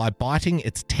camel by biting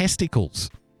its testicles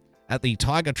at the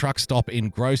tiger truck stop in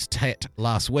Gross Tet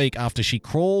last week after she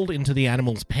crawled into the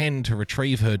animal's pen to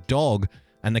retrieve her dog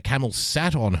and the camel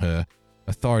sat on her,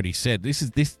 authorities said.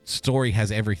 This story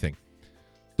has everything.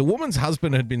 The woman's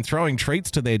husband had been throwing treats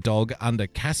to their dog under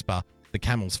Casper, the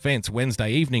camel's fence,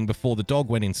 Wednesday evening before the dog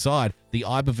went inside, the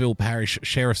Iberville Parish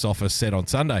Sheriff's Office said on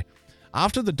Sunday.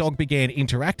 After the dog began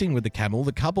interacting with the camel,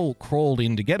 the couple crawled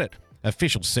in to get it,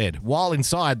 officials said. While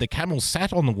inside, the camel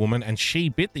sat on the woman and she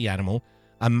bit the animal,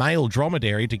 a male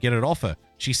dromedary, to get it off her.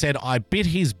 She said, I bit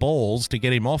his balls to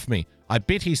get him off me. I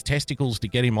bit his testicles to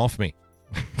get him off me.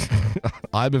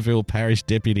 Iberville Parish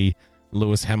Deputy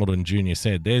Lewis Hamilton Jr.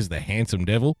 said, there's the handsome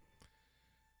devil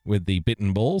with the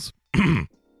bitten balls.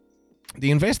 The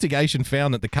investigation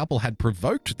found that the couple had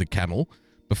provoked the camel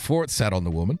before it sat on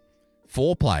the woman.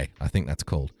 Foreplay, I think that's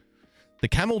called. The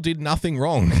camel did nothing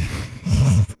wrong.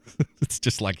 It's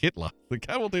just like Hitler. The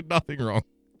camel did nothing wrong.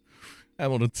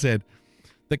 Hamilton said,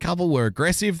 the couple were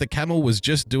aggressive. The camel was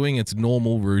just doing its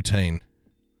normal routine.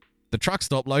 The truck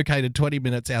stop, located 20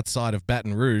 minutes outside of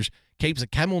Baton Rouge, keeps a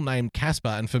camel named Casper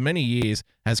and for many years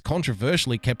has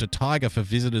controversially kept a tiger for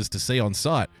visitors to see on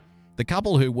site. The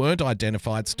couple, who weren't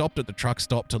identified, stopped at the truck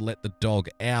stop to let the dog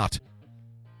out.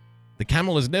 The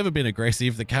camel has never been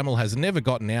aggressive. The camel has never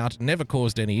gotten out, never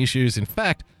caused any issues. In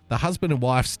fact, the husband and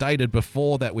wife stated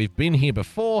before that we've been here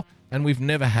before and we've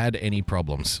never had any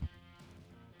problems.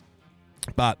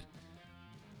 But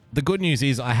the good news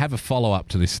is I have a follow-up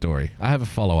to this story. I have a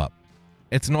follow-up.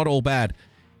 It's not all bad.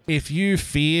 If you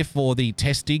fear for the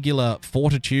testicular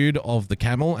fortitude of the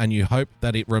camel and you hope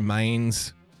that it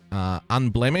remains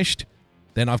unblemished,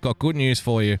 then I've got good news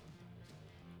for you.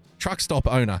 Truck stop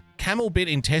owner, camel bit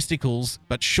in testicles,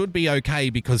 but should be okay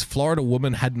because Florida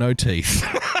woman had no teeth.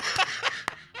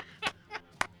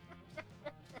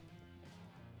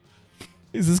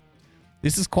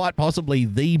 This is quite possibly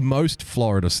the most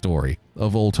Florida story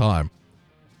of all time.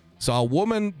 So a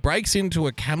woman breaks into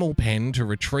a camel pen to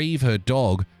retrieve her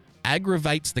dog,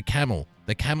 aggravates the camel.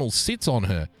 The camel sits on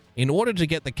her. In order to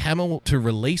get the camel to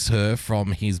release her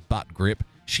from his butt grip,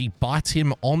 she bites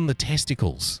him on the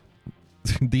testicles.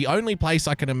 The only place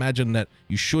I can imagine that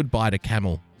you should bite a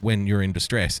camel when you're in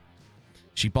distress.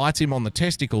 She bites him on the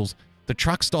testicles. The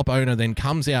truck stop owner then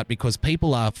comes out because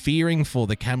people are fearing for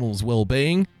the camel's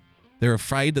well-being. They're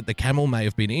afraid that the camel may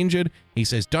have been injured. He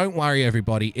says, don't worry,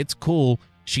 everybody. It's cool.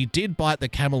 She did bite the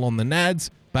camel on the nads,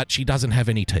 but she doesn't have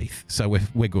any teeth. So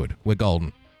we're good. We're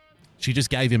golden. She just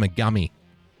gave him a gummy.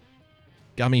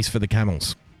 Gummies for the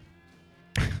camels.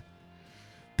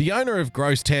 The owner of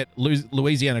Gross Tet,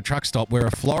 Louisiana truck stop, where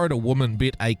a Florida woman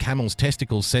bit a camel's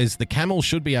testicles, says the camel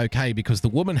should be okay because the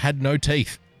woman had no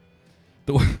teeth.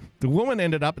 The woman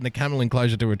ended up in the camel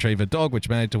enclosure to retrieve her dog, which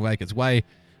managed to make its way.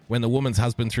 When the woman's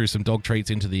husband threw some dog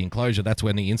treats into the enclosure, that's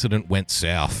when the incident went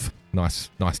south. Nice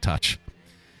touch.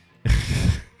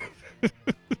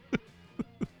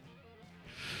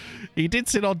 He did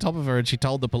sit on top of her and she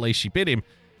told the police she bit him.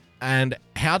 And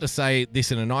how to say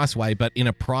this in a nice way, but in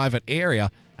a private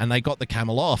area, and they got the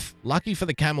camel off. Lucky for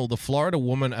the camel, the Florida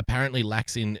woman apparently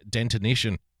lacks in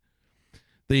dentition.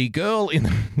 The girl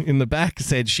in the back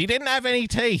said she didn't have any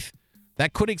teeth.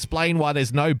 That could explain why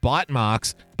there's no bite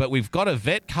marks, but we've got a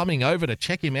vet coming over to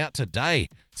check him out today.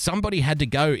 Somebody had to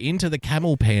go into the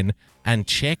camel pen and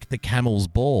check the camel's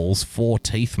balls for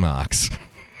teeth marks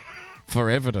for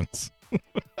evidence.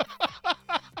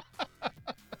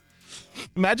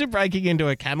 Imagine breaking into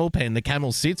a camel pen, the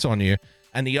camel sits on you,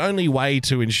 and the only way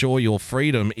to ensure your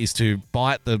freedom is to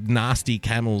bite the nasty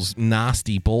camel's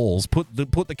nasty balls, put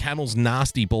the camel's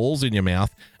nasty balls in your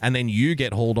mouth, and then you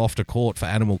get hauled off to court for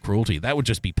animal cruelty. That would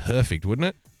just be perfect, wouldn't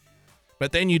it?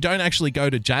 But then you don't actually go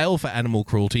to jail for animal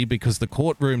cruelty because the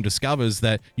courtroom discovers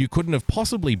that you couldn't have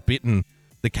possibly bitten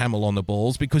the camel on the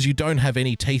balls because you don't have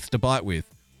any teeth to bite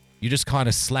with. You just kind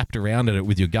of slapped around at it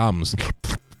with your gums.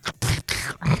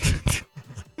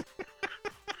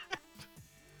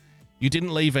 You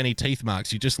didn't leave any teeth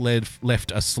marks. You just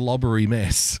left a slobbery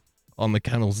mess on the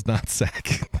camel's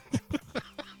nutsack.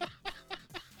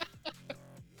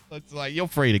 It's like, you're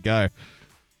free to go.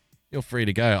 You're free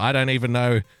to go. I don't even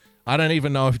know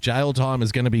if jail time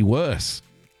is going to be worse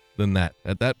than that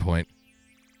at that point.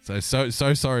 So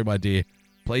sorry, my dear.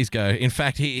 Please go. In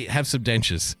fact, have some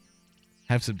dentures.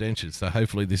 Have some dentures. So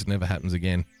hopefully this never happens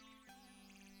again.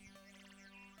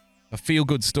 A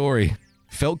feel-good story.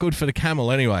 Felt good for the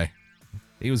camel anyway.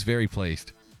 He was very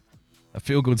pleased. A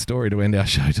feel-good story to end our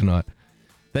show tonight.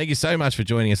 Thank you so much for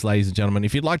joining us, ladies and gentlemen.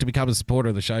 If you'd like to become a supporter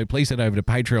of the show, please head over to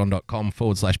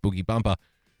patreon.com/boogiebumper.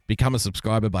 Become a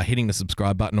subscriber by hitting the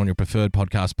subscribe button on your preferred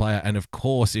podcast player. And of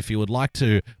course, if you would like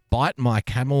to bite my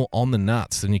camel on the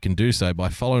nuts, then you can do so by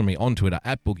following me on Twitter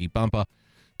 @boogiebumper.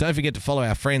 Don't forget to follow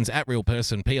our friends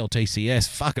 @RealPersonPLTCS.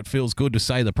 Fuck, it feels good to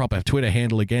say the proper Twitter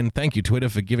handle again. Thank you, Twitter,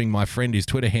 for giving my friend his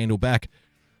Twitter handle back.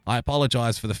 I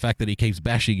apologize for the fact that he keeps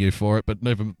bashing you for it, but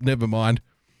never mind.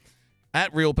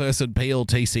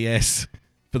 @RealPersonPLTCS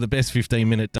for the best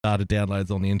 15-minute data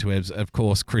downloads on the interwebs. Of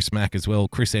course, Chris Mack as well.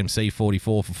 Chris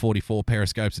MC44 for 44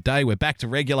 periscopes a day. We're back to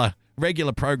regular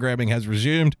programming has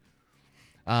resumed.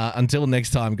 Until next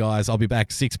time, guys, I'll be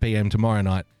back 6 p.m. tomorrow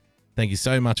night. Thank you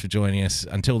so much for joining us.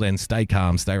 Until then, stay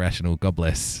calm, stay rational. God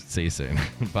bless. See you soon.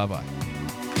 Bye-bye.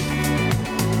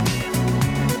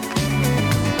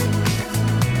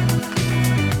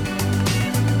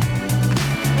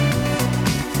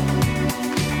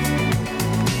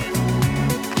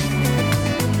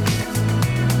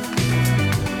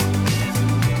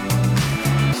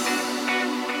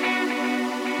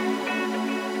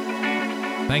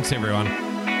 Thanks, everyone.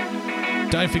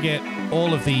 Don't forget,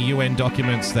 all of the UN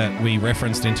documents that we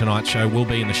referenced in tonight's show will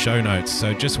be in the show notes,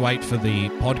 so just wait for the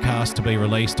podcast to be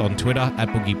released on Twitter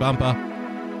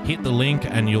 @BoogieBumper. Hit the link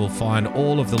and you'll find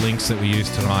all of the links that we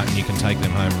used tonight, and you can take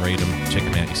them home, read them, check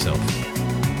them out yourself.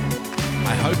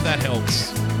 I hope that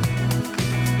helps.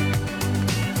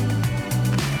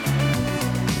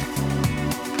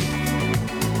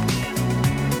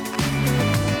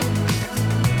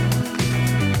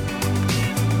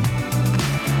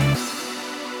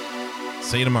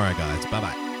 See you tomorrow, guys.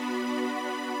 Bye-bye.